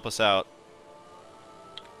trying to help us out.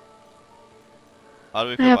 How do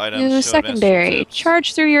we I equip have items? new Show advanced secondary. tooltips.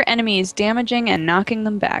 Charge through your enemies, damaging and knocking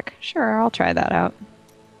them back. Sure, I'll try that out.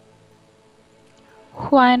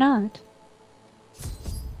 Why not?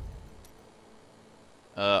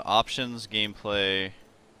 Options, gameplay,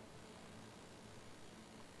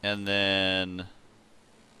 and then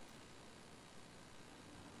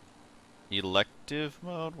elective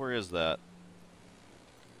mode. Where is that?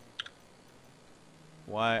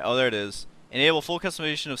 Why? Oh, there it is. Enable full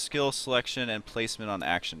customization of skill selection and placement on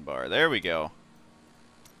action bar. There we go.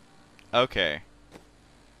 Okay.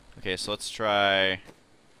 Okay, so let's try.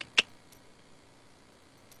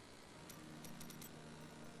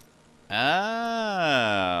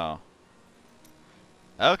 Oh.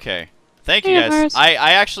 Okay. Thank you Yeah, guys. Mars.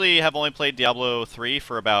 I actually have only played Diablo 3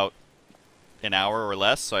 for about an hour or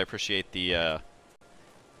less, so I appreciate the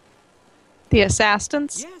The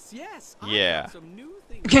assistants? Yes. yeah. Some new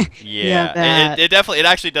Yeah. that. It definitely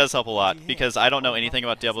actually does help a lot because I don't know anything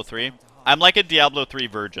about Diablo 3. I'm like a Diablo 3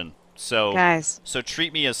 virgin. So so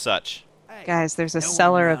treat me as such. Guys, there's a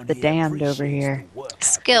cellar of the damned over here.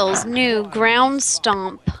 Skills, new, ground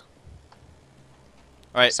stomp.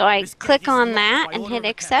 Alright. So I click on that and hit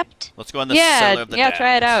accept. Let's go on the cellar of the dam.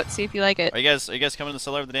 try it out. See if you like it. Are you guys coming to the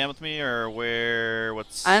cellar of the dam with me or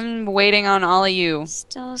what's I'm waiting on all of you.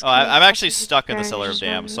 Oh, I'm actually stuck in the cellar of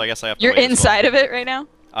dam, so I guess I have to You're wait as well. inside of it right now?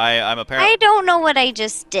 I'm apparently I don't know what I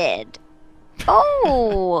just did.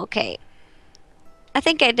 Oh, okay. I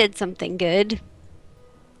think I did something good.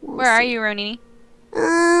 Where are you, Ronini?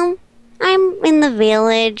 I'm in the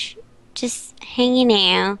village, just hanging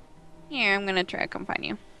out. Here, I'm gonna try to come find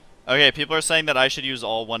you. Okay, people are saying that I should use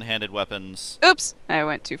all one-handed weapons. Oops! I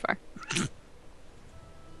went too far.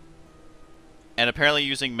 And apparently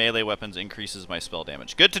using melee weapons increases my spell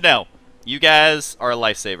damage. Good to know. You guys are a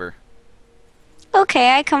lifesaver.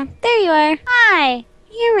 Okay, I come. There you are. Hi.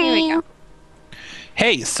 Here we go.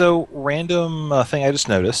 Hey, so random thing I just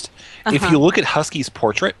noticed. If you look at Husky's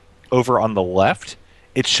portrait over on the left,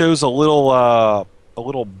 it shows a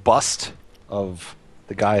little bust of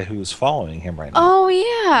the guy who's following him right now. Oh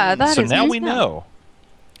yeah, that so is now nice we to know.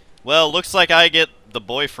 Well, looks like I get the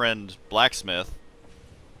boyfriend blacksmith.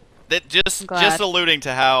 That just alluding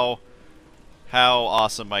to how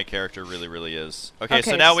awesome my character really is. Okay,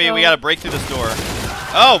 so now we gotta break through this door.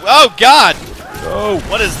 Oh God! Oh,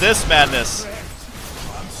 what is this madness?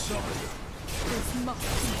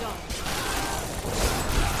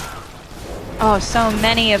 Oh, so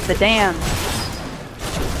many of the damn.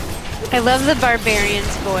 I love the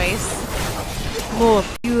barbarian's voice. More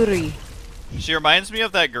fury. She reminds me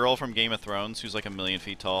of that girl from Game of Thrones who's like 1,000,000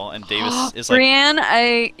 feet tall, and Davis is like. Brienne,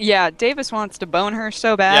 Davis wants to bone her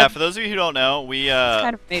so bad. Yeah, for those of you who don't know, we it's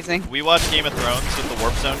kind of amazing. We watch Game of Thrones with the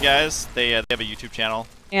Warp Zone guys. They have a YouTube channel.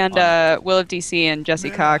 And Will of DC and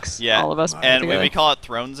Jesse Cox. Yeah, all of us. And we call it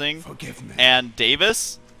Thronesing. And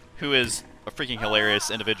Davis, who is a freaking hilarious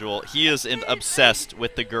individual, he is obsessed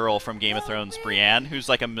with the girl from Game of Thrones, Brienne, who's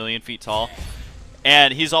like 1,000,000 feet tall.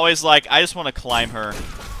 And he's always like, I just want to climb her.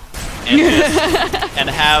 And, and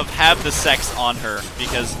have the sex on her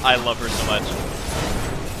because I love her so much.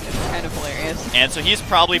 It's kind of hilarious. And so he's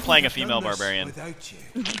probably playing a female barbarian.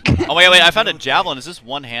 Oh wait, I found a javelin. Is this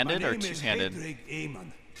one-handed or two-handed?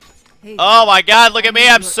 Oh my God! Look at me!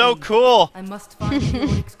 I'm so cool. I must find the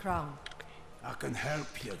Onyx crown. I can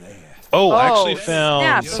help you there. Oh, I actually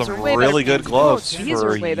found some really good gloves for you,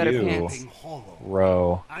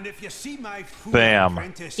 Ro.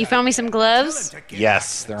 Bam. You found me some gloves?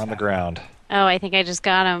 Yes, they're on the ground. Oh, I think I just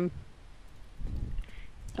got them.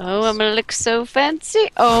 Oh, I'm gonna look so fancy.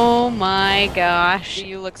 Oh my gosh.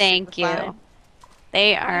 You look Thank you. fine.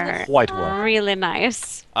 They are quite well. Really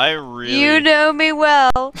nice. You know me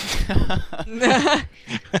well.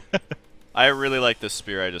 I really like this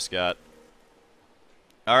spear I just got.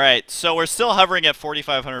 Alright, so we're still hovering at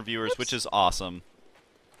 4,500 viewers, which is awesome.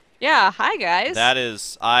 Yeah, hi guys. That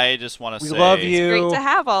is, I just want to say... We love you. It's great to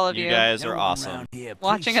have all of you. You guys are awesome.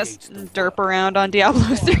 Watching us derp around on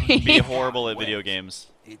Diablo 3. Be horrible at video games.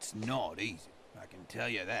 It's not easy, I can tell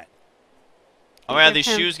you that. Oh yeah, these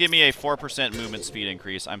shoes give me a 4% movement speed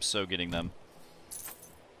increase. I'm so getting them.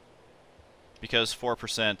 Because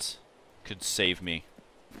 4% could save me.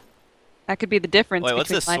 That could be the difference. Wait, what's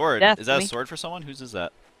this sword? Death, is that a sword for someone? Whose is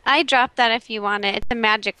that? I dropped that if you want it. It's a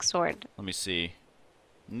magic sword. Let me see.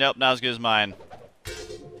 Nope, not as good as mine.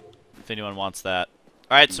 If anyone wants that.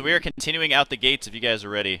 Alright, so we are continuing out the gates if you guys are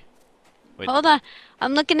ready. Wait. Hold on.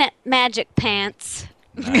 I'm looking at magic pants.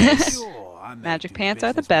 Nice. Magic pants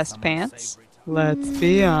are the best pants. Let's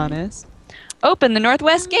be honest. Open the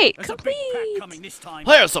northwest gate. Complete.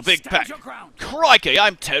 There's a big pack. Crikey,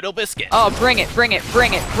 I'm Total Biscuit. Oh, bring it, bring it,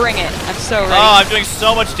 bring it, bring it. I'm so ready. Oh, I'm doing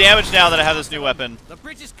so much damage now that I have this new weapon. The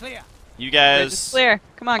bridge is clear. You guys Bridge is clear.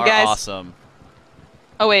 Come on, are guys. awesome.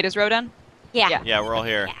 Oh, wait, is Ro done? Yeah. Yeah, we're all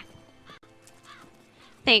here. Yeah.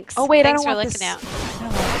 Thanks. Oh, wait, Thanks I don't for want looking this. out. I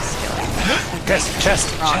don't want this skillet.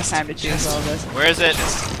 Chest. Wrong time to choose all this. Where is it?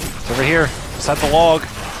 It's over here, beside the log.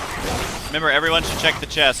 Remember, everyone should check the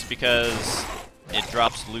chest because it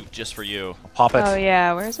drops loot just for you. Pop it. Oh,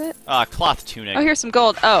 yeah, where is it? Cloth tunic. Oh, here's some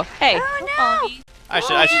gold. Oh, hey. Oh, no. I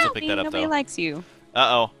should still pick that up, Nobody though. likes you.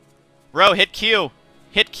 Uh-oh. Ro, hit Q.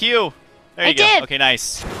 Hit Q. There you go. did. Okay,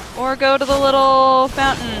 nice. Or go to the little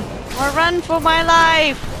fountain. Or run for my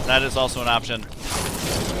life. That is also an option.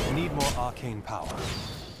 Need more arcane power.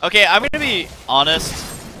 Okay, I'm gonna be honest.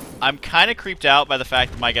 I'm kind of creeped out by the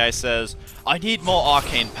fact that my guy says, I need more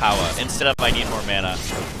arcane power instead of I need more mana.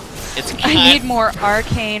 It's I need more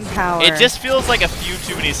arcane power. It just feels like a few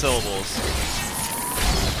too many syllables.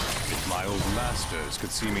 If my old masters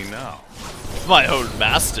could see me now. My old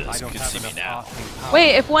masters could see me now.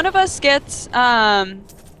 Wait, if one of us gets the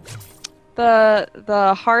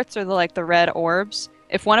hearts or the red orbs,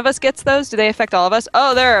 if one of us gets those, do they affect all of us?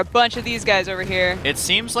 Oh, there are a bunch of these guys over here. It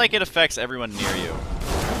seems like it affects everyone near you.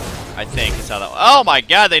 I think is how that. Oh my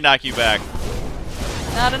God, they knock you back.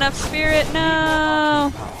 Not enough spirit,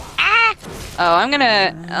 no. Ah! Oh, I'm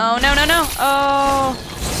gonna. Oh no. Oh.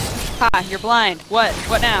 Ha! You're blind. What?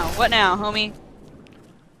 What now? What now, homie?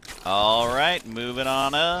 All right, moving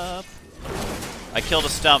on up. I killed a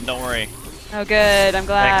stump. Don't worry. Oh, good. I'm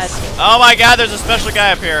glad. Thanks. Oh my God, there's a special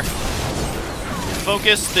guy up here.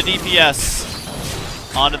 Focus the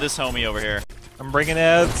DPS onto this homie over here. I'm bringing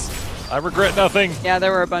ads. I regret nothing. Yeah,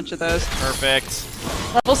 there were a bunch of those. Perfect.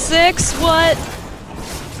 Level 6. What?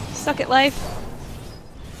 Suck at life.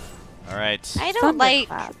 All right. I don't like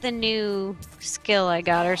the new skill I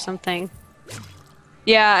got or something.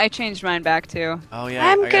 Yeah, I changed mine back too. Oh yeah.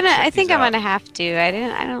 I think I'm gonna have to. I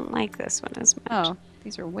don't like this one as much. Oh,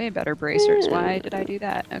 these are way better bracers. Why did I do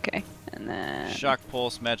that? Okay, and then Shock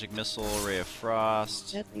pulse, magic missile, ray of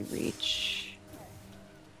frost. deadly reach.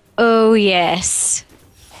 Oh, yes.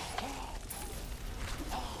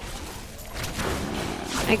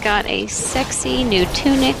 I got a sexy new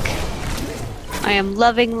tunic. I am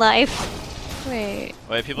loving life. Wait.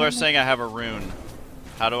 Wait, people are saying I have a rune.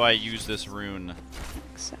 How do I use this rune?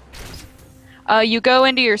 You go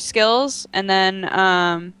into your skills and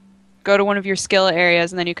then go to one of your skill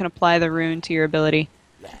areas and then you can apply the rune to your ability.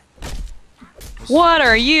 What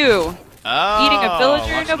are you? Oh, Eating a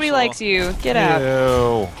villager? watch Nobody yourself. likes you. Get out.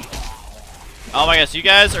 Ew. Oh my gosh, you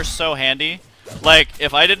guys are so handy. Like,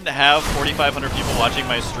 if I didn't have 4,500 people watching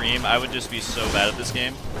my stream, I would just be so bad at this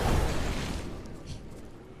game.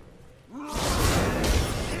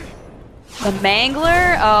 The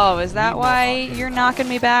Mangler? Oh, is that why you're knocking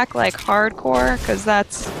me back like hardcore? Because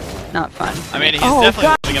that's not fun. I mean, he's oh, definitely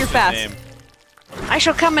God, living you're up to fast. his name. I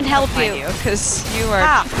shall come and help you. Because you are.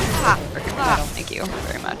 I don't thank you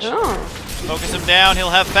very much. Oh. Focus him down, he'll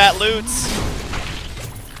have fat loots.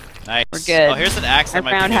 Nice. We're good. Oh, here's an axe that I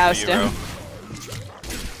might be good roundhoused for you, him. bro.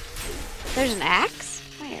 There's an axe?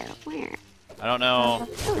 Where? I don't know.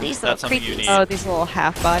 Oh, these if that's little something you need. Oh, these little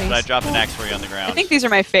half bodies. But I dropped an axe for you on the ground. I think these are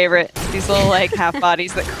my favorite. These little like half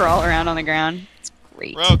bodies that crawl around on the ground. It's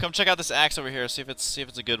great. Bro, come check out this axe over here. See if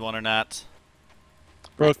it's a good one or not.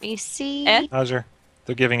 Bro, Let me see. Howser,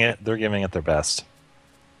 they're giving it their best.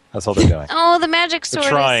 That's all they're doing. Oh, the magic They're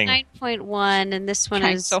sword trying. is 9.1, and this one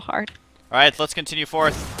Trying is so hard. All right, let's continue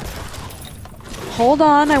forth. Hold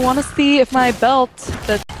on, I want to see if my belt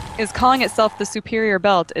that is calling itself the superior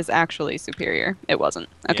belt is actually superior. It wasn't.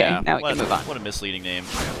 Okay, Yeah, now we can move on. What a misleading name.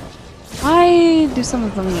 Why do some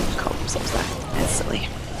of them call themselves that? That's silly.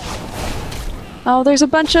 Oh, there's a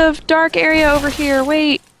bunch of dark area over here.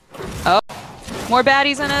 Wait. Oh, more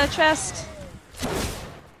baddies in a chest.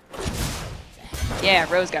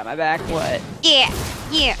 Yeah, Rose got my back. What? Yeah.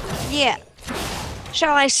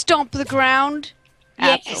 Shall I stomp the ground?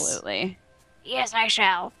 Absolutely. Yes, I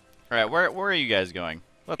shall. All right, where are you guys going?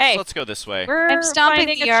 Hey, let's go this way. We're I'm stomping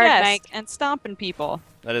finding the a yard, chest Mike. and stomping people.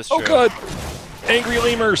 That is true. Oh god! Angry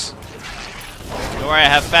lemurs! Don't worry, I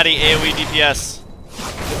have fatty AoE DPS.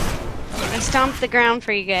 I stomped the ground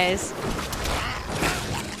for you guys.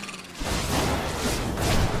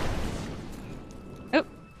 Oop.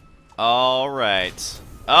 All right.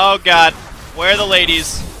 Oh god, where are the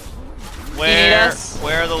ladies? You need us?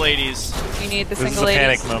 Where are the ladies? You need the This is single a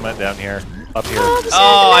ladies. panic moment down here. Up here.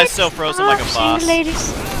 Oh, I still froze him like a boss.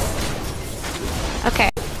 Ladies. Okay.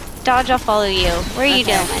 Dodge, I'll follow you. Where are you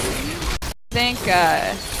Okay. doing? I think,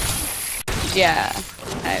 yeah.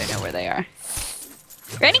 I don't know where they are.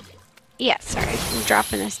 Ready? Yeah, sorry. I'm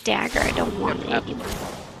dropping this dagger. I don't want it anymore.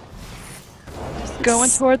 Going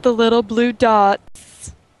toward the little blue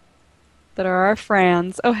dots that are our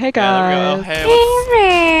friends. Oh, hey Yeah, guys. there we go.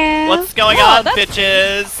 Hey, what's going Oh, on, that's-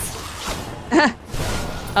 bitches?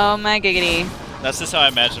 Oh my giggity. That's just how I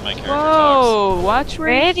imagine my character Whoa, watch where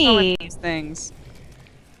you're Ready. going with these things.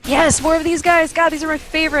 Yes, more of these guys. God, these are my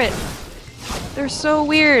favorite. They're so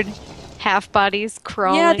weird. Half bodies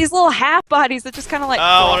crawling. Yeah, these little half bodies that just kind of like.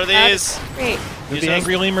 Oh, what are crawl out. these? Great. They're These the are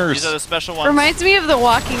angry lemurs. These are the special ones. Reminds me of The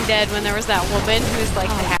Walking Dead when there was that woman who was like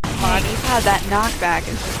Oh, half body. God, that knockback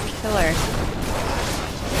is just killer.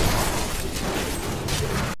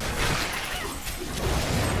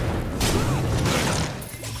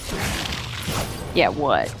 Yeah,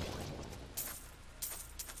 what?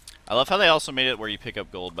 I love how they also made it where you pick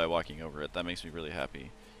up gold by walking over it. That makes me really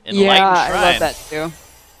happy. Yeah, Enlightened I Shrine. love that too.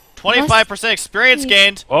 25% experience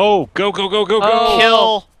gained. Oh, go, go, go, go, go! Oh.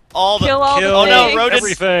 Kill all the. Kill all the Oh no, things. Ro didn't,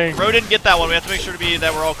 everything. Ro didn't get that one. We have to make sure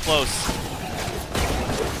that we're all close.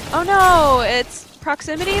 Oh no, it's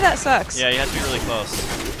proximity? That sucks. Yeah, you have to be really close.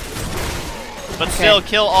 But still,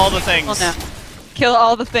 kill all the things. Well, no. Kill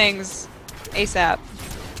all the things. ASAP.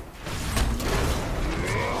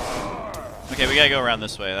 Okay, we gotta go around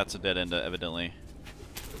this way. That's a dead end, evidently.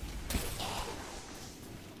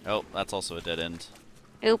 Oh, that's also a dead end.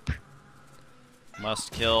 Oop.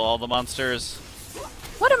 Must kill all the monsters.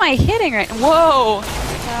 What am I hitting right now? Whoa!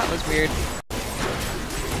 That was weird.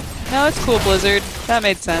 No, it's cool, Blizzard. That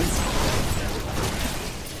made sense.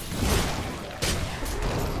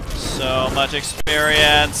 So much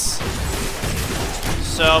experience.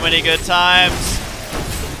 So many good times.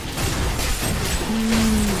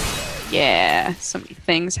 Yeah, so many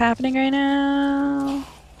things happening right now.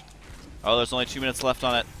 Oh, there's only 2 minutes left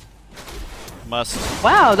on it. Must.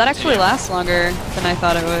 Wow, that actually lasts longer than I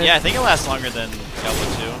thought it would. Yeah, I think it lasts longer than Diablo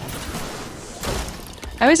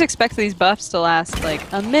 2. I always expect these buffs to last like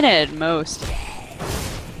a minute at most.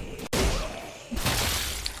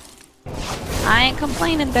 I ain't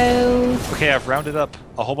complaining though. Okay, I've rounded up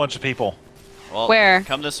a whole bunch of people. Well, Where?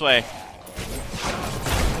 Come this way.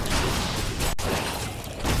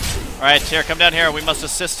 Alright, here, come down here. We must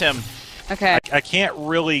assist him. Okay. I can't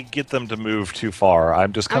really get them to move too far.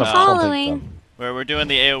 I'm just kind I'm of following. pumping them. We're doing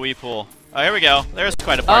the AoE pool. Oh, here we go. There's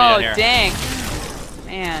quite a party Oh, down here. dang.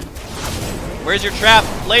 Man. Where's your trap?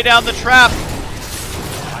 Lay down the trap!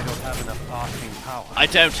 I don't have enough arcane power. I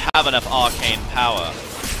don't have enough arcane power.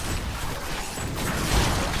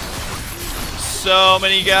 So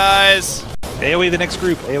many guys. AoE the next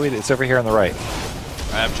group. AoE, it's over here on the right.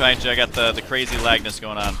 Alright, I'm trying to. I got the crazy lagness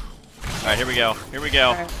going on. Alright, here we go. Here we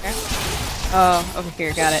go. Oh, over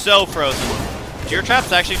here, got it. So frozen. Do your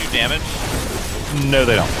traps actually do damage? No,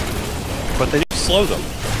 they don't. But they do slow them.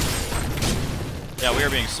 Yeah, we are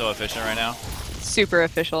being so efficient right now. Super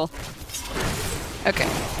official. Okay.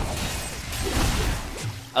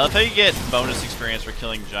 I love how you get bonus experience for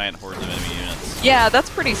killing giant hordes of enemy units. Yeah, that's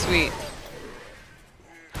pretty sweet.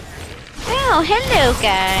 Oh, hello,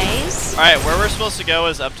 guys. Alright, where we're supposed to go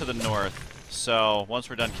is up to the north. So, once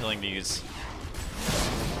we're done killing these...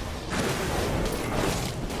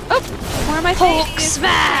 Oh, more of my Hulk things.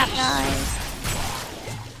 smash!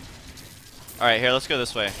 Alright, here, let's go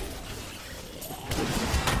this way.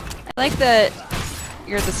 I like that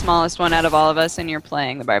you're the smallest one out of all of us and you're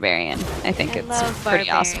playing the barbarian. I think it's love pretty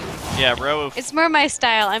barbarian. awesome. Yeah, row It's more my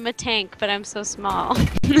style. I'm a tank, but I'm so small.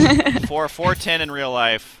 4'10" in real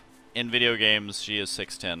life. In video games, she is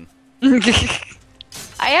 6'10".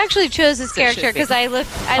 I actually chose this So it character should be. because I look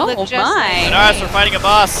Oh just my. like Anaris, we're fighting a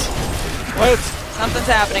boss! What? Something's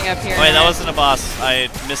happening up here. Oh, wait, that Nick. wasn't a boss. I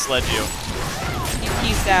misled you. You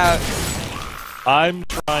pieced out. I'm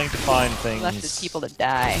trying to find things. Left his people to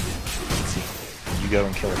die. You go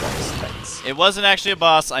and kill a boss. Thanks. It wasn't actually a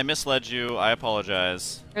boss. I misled you. I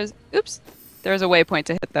apologize. Oops. There's a waypoint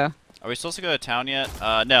to hit, though. Are we supposed to go to town yet?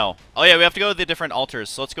 No. Oh yeah, we have to go to the different altars.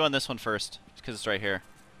 So let's go in this one first, because it's right here.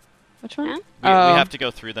 Which one? We have to go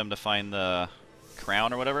through them to find the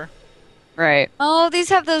crown or whatever. Right. Oh, these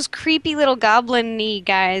have those creepy little goblin-y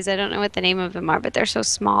guys. I don't know what the name of them are, but they're so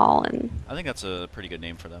small and I think that's a pretty good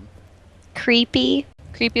name for them. creepy.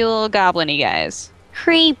 Creepy little goblin-y guys.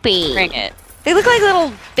 Creepy. Bring it. They look like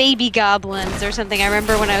little baby goblins or something. I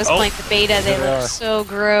remember when I was playing the beta, they there they looked are. so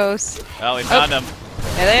gross. Oh, we found them.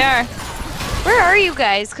 There they are. Where are you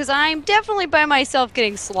guys? Because I'm definitely by myself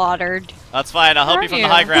getting slaughtered. That's fine. I'll help Where you from are the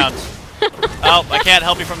you? high ground. Oh, I can't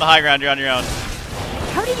help you from the high ground. You're on your own.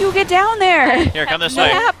 How did you get down there? Here, come this What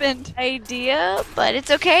way. happened? Idea, but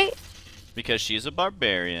it's okay. Because she's a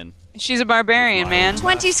barbarian. She's a barbarian, man.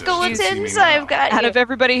 20 skeletons, I've got Out you. of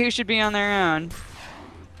everybody who should be on their own.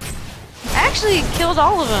 I actually killed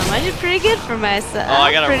all of them. I did pretty good for myself. Oh,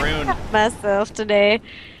 I got a Pretty rune. proud of myself today.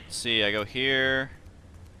 Let's see, I go here.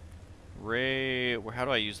 Ray, how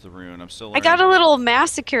do I use the rune? I'm still I learning. got a little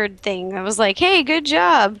massacred thing. I was like, hey, good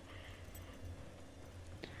job.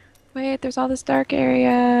 Wait, there's all this dark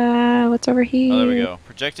area. What's over here? Oh, there we go.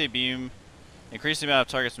 Project a beam. Increase the amount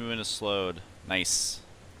of target's movement is slowed. Nice.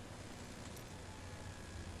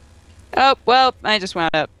 Oh, well, I just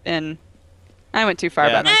wound up in... I went too far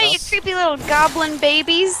Yeah, by Hey, you myself. creepy little goblin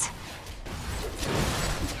babies.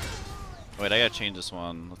 Wait, I gotta change this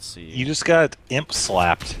one. Let's see. You just got imp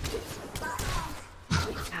slapped.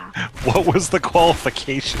 What was the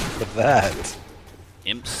qualification for that?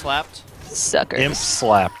 Imp slapped? Suckers. Imp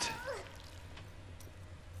slapped.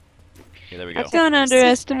 Okay, there we go. Don't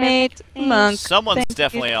underestimate monks. Someone's Thank you.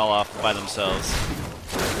 definitely all off by themselves.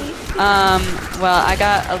 Well, I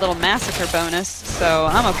got a little massacre bonus, so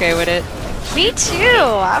I'm okay with it. Me too.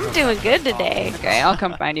 I'm doing good today. Okay, I'll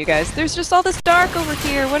come find you guys. There's just all this dark over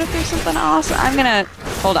here. What if there's something awesome? I'm gonna...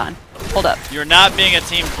 Hold on. Hold up. You're not being a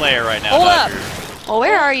team player right now. Hold up. Dodger. Well,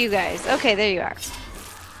 where are you guys? Okay, there you are.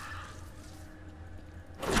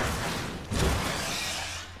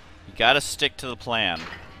 You gotta stick to the plan.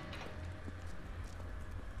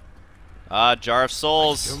 Jar of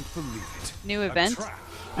Souls. Don't believe it. New event?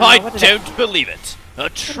 I what did don't believe it. A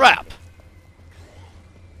trap.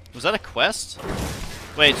 Was that a quest?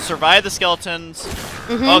 Wait, survive the skeletons.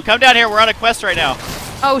 Oh, come down here. We're on a quest right now.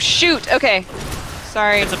 Oh, shoot. Okay.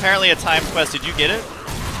 Sorry. It's apparently a timed quest. Did you get it?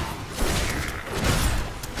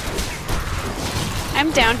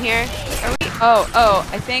 I'm down here. Are we? Oh,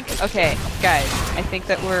 I think... Okay, guys. I think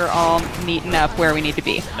that we're all meeting up where we need to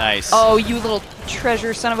be. Nice. Oh, you little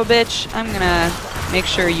treasure son of a bitch. I'm gonna make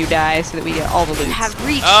sure you die so that we get all the loot. Have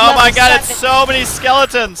reached Oh my level god, it's 7. so many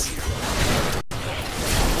skeletons.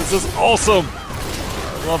 This is awesome.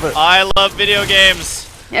 Love it. I love video games.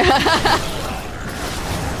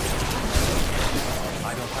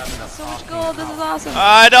 So much gold. This is awesome.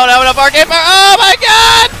 I don't have enough arcade power. Oh my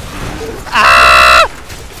god! Ah!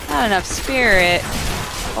 Not enough spirit.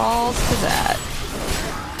 Balls to that.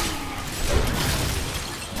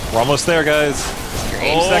 We're almost there, guys.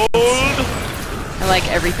 Great. I like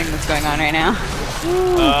everything that's going on right now.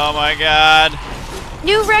 Oh my god.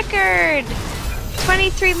 New record!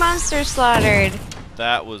 23 monsters slaughtered.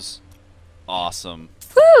 That was awesome.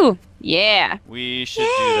 Woo! Yeah. We should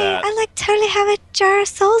do that. I like totally have a jar of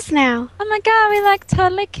souls now. Oh my god, we like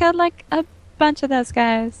totally killed like a bunch of those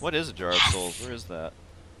guys. What is a jar of souls? Where is that?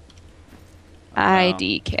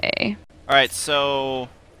 IDK. Alright, so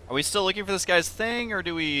are we still looking for this guy's thing, or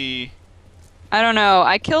do we... I don't know.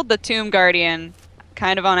 I killed the Tomb Guardian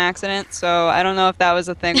kind of on accident, so I don't know if that was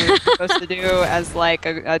a thing we were supposed to do as like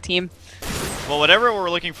a team. Well, whatever we're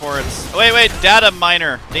looking for, it's... Wait, data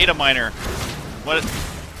miner. What?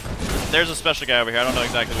 There's a special guy over here. I don't know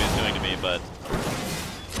exactly what he's doing to me, but...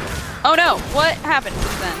 Oh no! What happened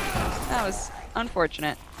just then? That was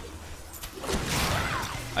unfortunate.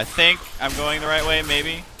 I think I'm going the right way,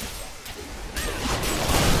 maybe?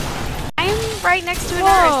 I'm right next to an earth.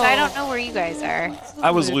 I don't know where you guys are.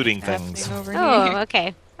 I was looting things. Oh,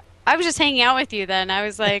 okay. I was just hanging out with you then. I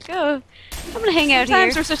was like, oh, I'm gonna hang out here.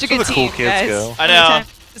 Sometimes we're such a So good the team, cool kids guys. go. I know.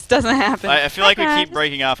 This doesn't happen. I feel like we Hi, keep guys.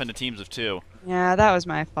 breaking off into teams of 2. Yeah, that was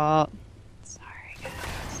my fault. Sorry,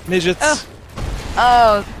 guys. Midgets.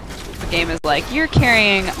 Oh, the game is like, you're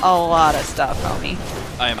carrying a lot of stuff, homie.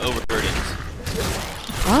 I am overburdened.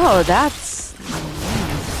 Oh, that's...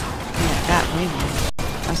 Yeah, that way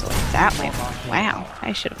more. Also, that way more. Wow,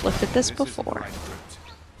 I should have looked at this before.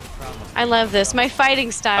 I love this. My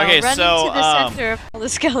fighting style. Okay, Run so, into the center of all the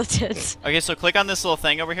skeletons. Okay, so click on this little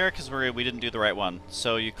thing over here, because we didn't do the right one.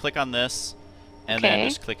 So you click on this, and then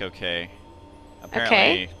just click OK.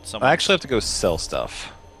 Apparently, someone... I actually have to go sell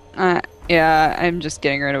stuff. Yeah, I'm just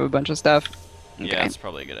getting rid of a bunch of stuff. Okay. Yeah, that's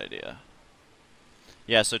probably a good idea.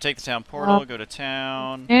 Yeah, so take the town portal, go to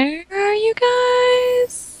town. Where are you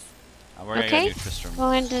guys? We're gonna go to Tristram.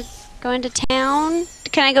 Go into town.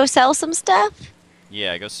 Can I go sell some stuff?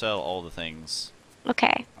 Yeah, go sell all the things.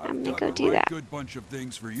 Okay, I'm gonna go do that. Good bunch of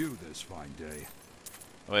things for you this fine day.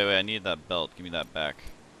 Wait, I need that belt. Give me that back.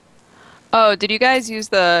 Oh, did you guys use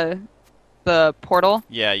the portal?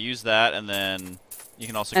 Yeah, use that, and then you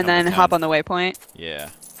can also and then hop on the waypoint? Yeah.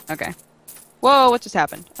 Okay. Whoa, what just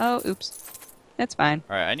happened? Oh, oops. It's fine.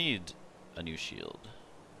 Alright, I need a new shield.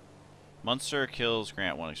 Monster kills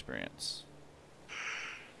grant 1 experience.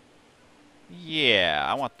 Yeah,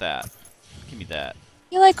 I want that. Give me that. I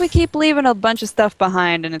feel like we keep leaving a bunch of stuff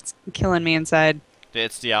behind and it's killing me inside.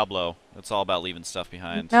 It's Diablo. It's all about leaving stuff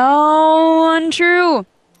behind. No, untrue.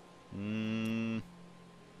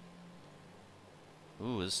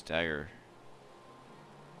 Ooh, this dagger.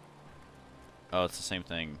 Oh, it's the same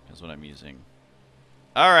thing as what I'm using.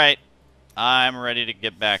 Alright. I'm ready to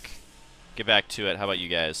get back to it. How about you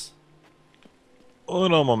guys?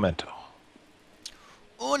 Uno momento.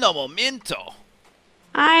 Uno momento.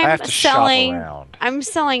 I have to shop selling. around. I'm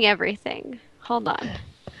selling everything. Hold on.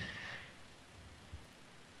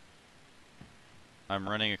 I'm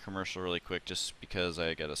running a commercial really quick just because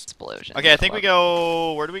I got a explosion. Okay, I think we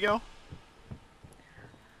go. Where do we go?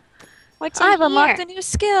 What's in I've unlocked here? a new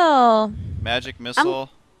skill. Magic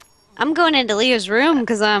missile. I'm going into Leah's room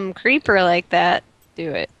because I'm creeper like that.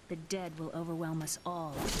 Do it. The dead will overwhelm us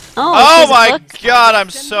all. Oh my god, I'm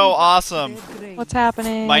so awesome. What's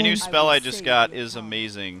happening? My new spell I just got is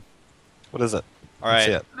amazing. What is it? Alright.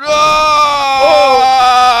 Let's see it.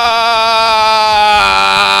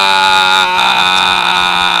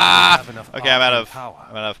 Okay, I'm out of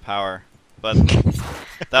power. But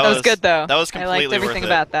that was good though. That was completely I liked everything worth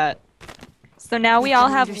about that. So now we all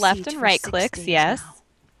have under left siege and for right 6 clicks, days yes. now.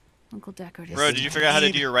 Uncle Deckard is Bro, did you figure out how to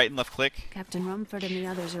do your right and left click? Captain Rumford and the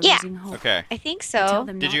others are Yeah. losing hope. Okay. I think Tell so.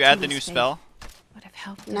 them Did not you to add the lose new faith. spell? But if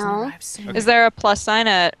help No. doesn't arrive soon. Is there a plus sign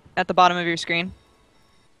at the bottom of your screen?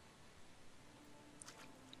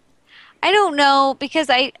 I don't know because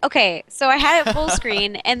okay, so I had it full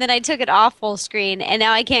screen and then I took it off full screen and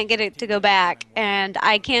now I can't get it to go back and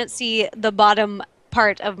I can't see the bottom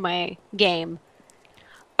part of my game.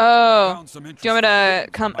 Oh, do you want me to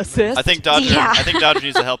come assist? I think Dodger. Yeah. I think Dodger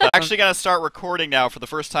needs to help out. I'm actually gonna start recording now for the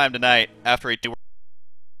first time tonight after I do.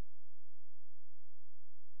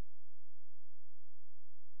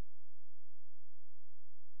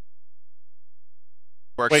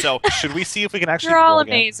 Work. Wait, So should we see if we can actually You're all roll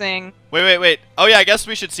again? amazing. wait. Oh yeah, I guess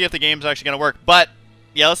we should see if the game's actually gonna work. But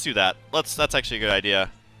yeah, let's do that. That's actually a good idea.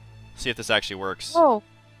 See if this actually works. Oh.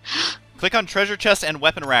 Click on treasure chests and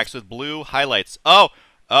weapon racks with blue highlights. Oh,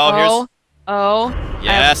 here's.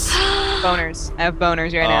 Yes. I have boners. I have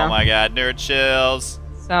boners right now. Oh my god, nerd chills.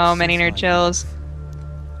 So many nerd chills.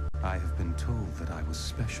 I have been told that I was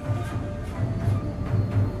special.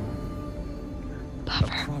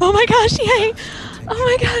 Oh my gosh, yay! Oh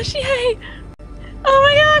my gosh, yay! Oh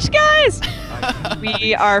my gosh, guys!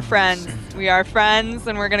 We are friends. We are friends,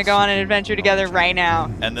 and we're gonna go on an adventure together right now.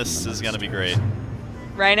 And this is gonna be great.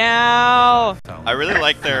 Right now! I really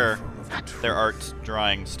like their art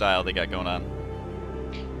drawing style they got going on.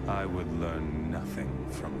 I would learn nothing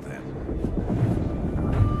from them.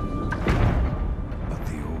 But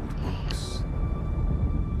the old books,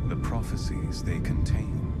 the prophecies they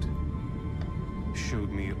contained, showed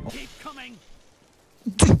me all. Keep coming.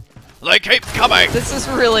 They keep coming! This is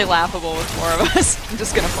really laughable with 4 of us. I'm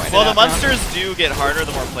just gonna point it out. Well, the monsters do get harder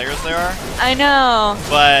the more players there are. I know.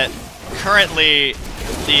 But currently,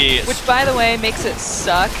 which, by the way, makes it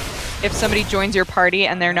suck if somebody joins your party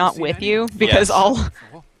and they're not with you, because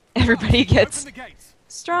everybody gets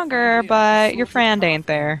stronger, but your friend ain't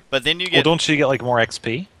there. But then you get. Well, don't you get like more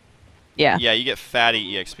XP? Yeah. Yeah, you get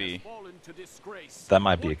fatty EXP. That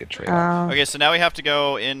might be a good trade-off. Okay, so now we have to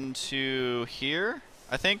go into here.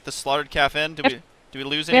 I think the slaughtered calf inn. Did we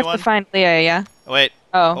lose We anyone? have to find Leah, yeah? Oh, wait.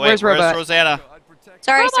 Oh, wait, where's Robot? Rosanna?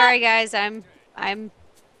 Sorry, guys. I'm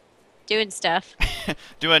doing stuff.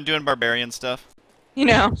 doing barbarian stuff. You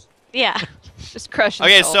know. Yeah. Just crushing.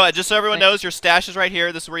 Okay, souls. so just so everyone knows, your stash is right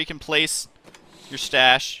here. This is where you can place your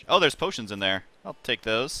stash. Oh, there's potions in there. I'll take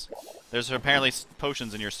those. There's apparently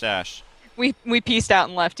potions in your stash. We pieced out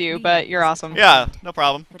and left you, but you're awesome. Yeah, no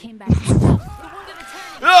problem.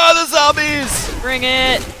 Ah, the zombies! Bring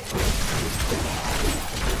it!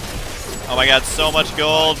 Oh my god, so much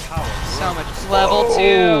gold. So much. Level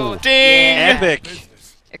 2. Ding! Epic!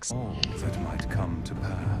 All that might come to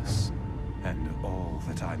pass, and all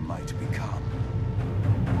that I might become.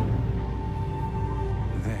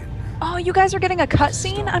 Then Oh, you guys are getting a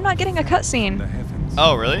cutscene? I'm not getting a cutscene.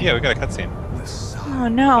 Oh, really? Yeah, we got a cutscene. Oh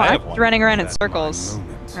no, I have I'm one. running around in circles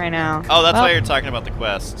right now. Oh, that's Well, why you're talking about the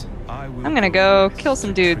quest. I'm gonna go kill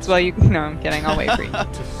some dudes while you. No, I'm kidding. I'll wait for you.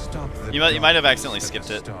 You might have accidentally skipped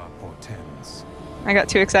it. I got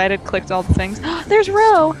too excited, clicked all the things. There's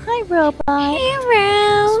Ro. Hi, Robot. Hey,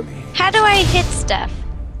 Ro. How do I hit stuff?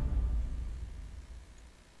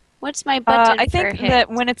 What's my button I for think hit? that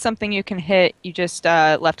when it's something you can hit, you just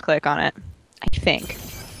left click on it. I think.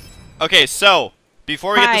 Okay, so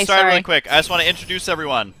before we get Hi, this started sorry. really quick, I just want to introduce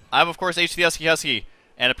everyone. I'm, of course, the Husky,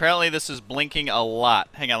 and apparently this is blinking a lot.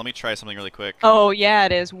 Hang on, let me try something really quick. Oh yeah,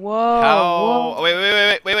 it is. Whoa. How? Whoa. Oh,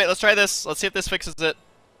 wait. Let's try this. Let's see if this fixes it.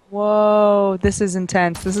 Whoa. This is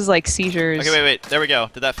intense. This is like seizures. Okay, wait. There we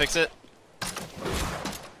go. Did that fix it?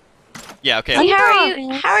 Yeah. Okay. See,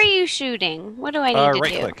 how are you shooting? What do I need to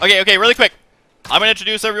right do? click. Okay, really quick. I'm gonna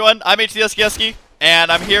introduce everyone. I'm the Husky,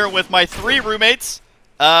 and I'm here with my 3 roommates.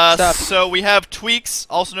 So we have Tweaks,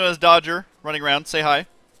 also known as Dodger, running around. Say hi.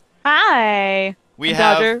 Hi. We I'm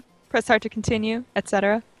have Dodger. Press hard to continue,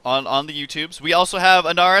 etc. on the YouTubes. We also have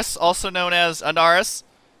Anaris, also known as Anaris.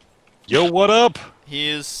 Yo, what up? He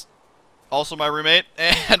is also my roommate.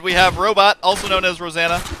 And we have Robot, also known as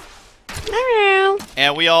Rosanna. Hello.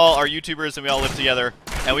 And we all are YouTubers and we all live together.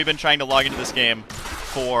 And we've been trying to log into this game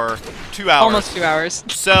for 2 hours. Almost 2 hours.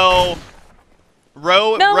 So,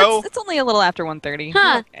 No, it's only a little after 1:30.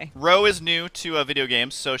 Huh. Okay. Ro is new to video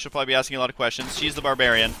games, so she'll probably be asking a lot of questions. She's the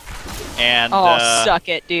barbarian. And, Oh, suck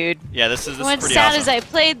it, dude. Yeah, this is What's pretty sad awesome. is I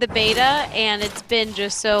played the beta, and it's been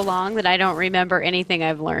just so long that I don't remember anything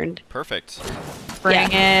I've learned. Perfect.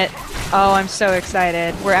 Bring it. Oh, I'm so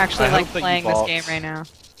excited. We're actually I like hope that you playing this bought- game right now.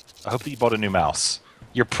 I hope that you bought a new mouse.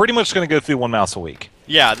 You're pretty much going to go through 1 mouse a week.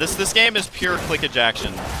 Yeah, this game is pure clickage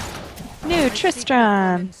action. New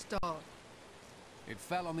Tristram. It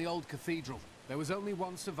fell on the old cathedral. There was only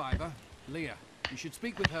one survivor, Leah. You should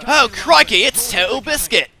speak with her. Oh, crikey, it's Total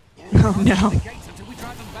Biscuit! Oh no. The gates until we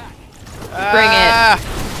drive them back. Bring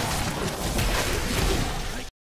it.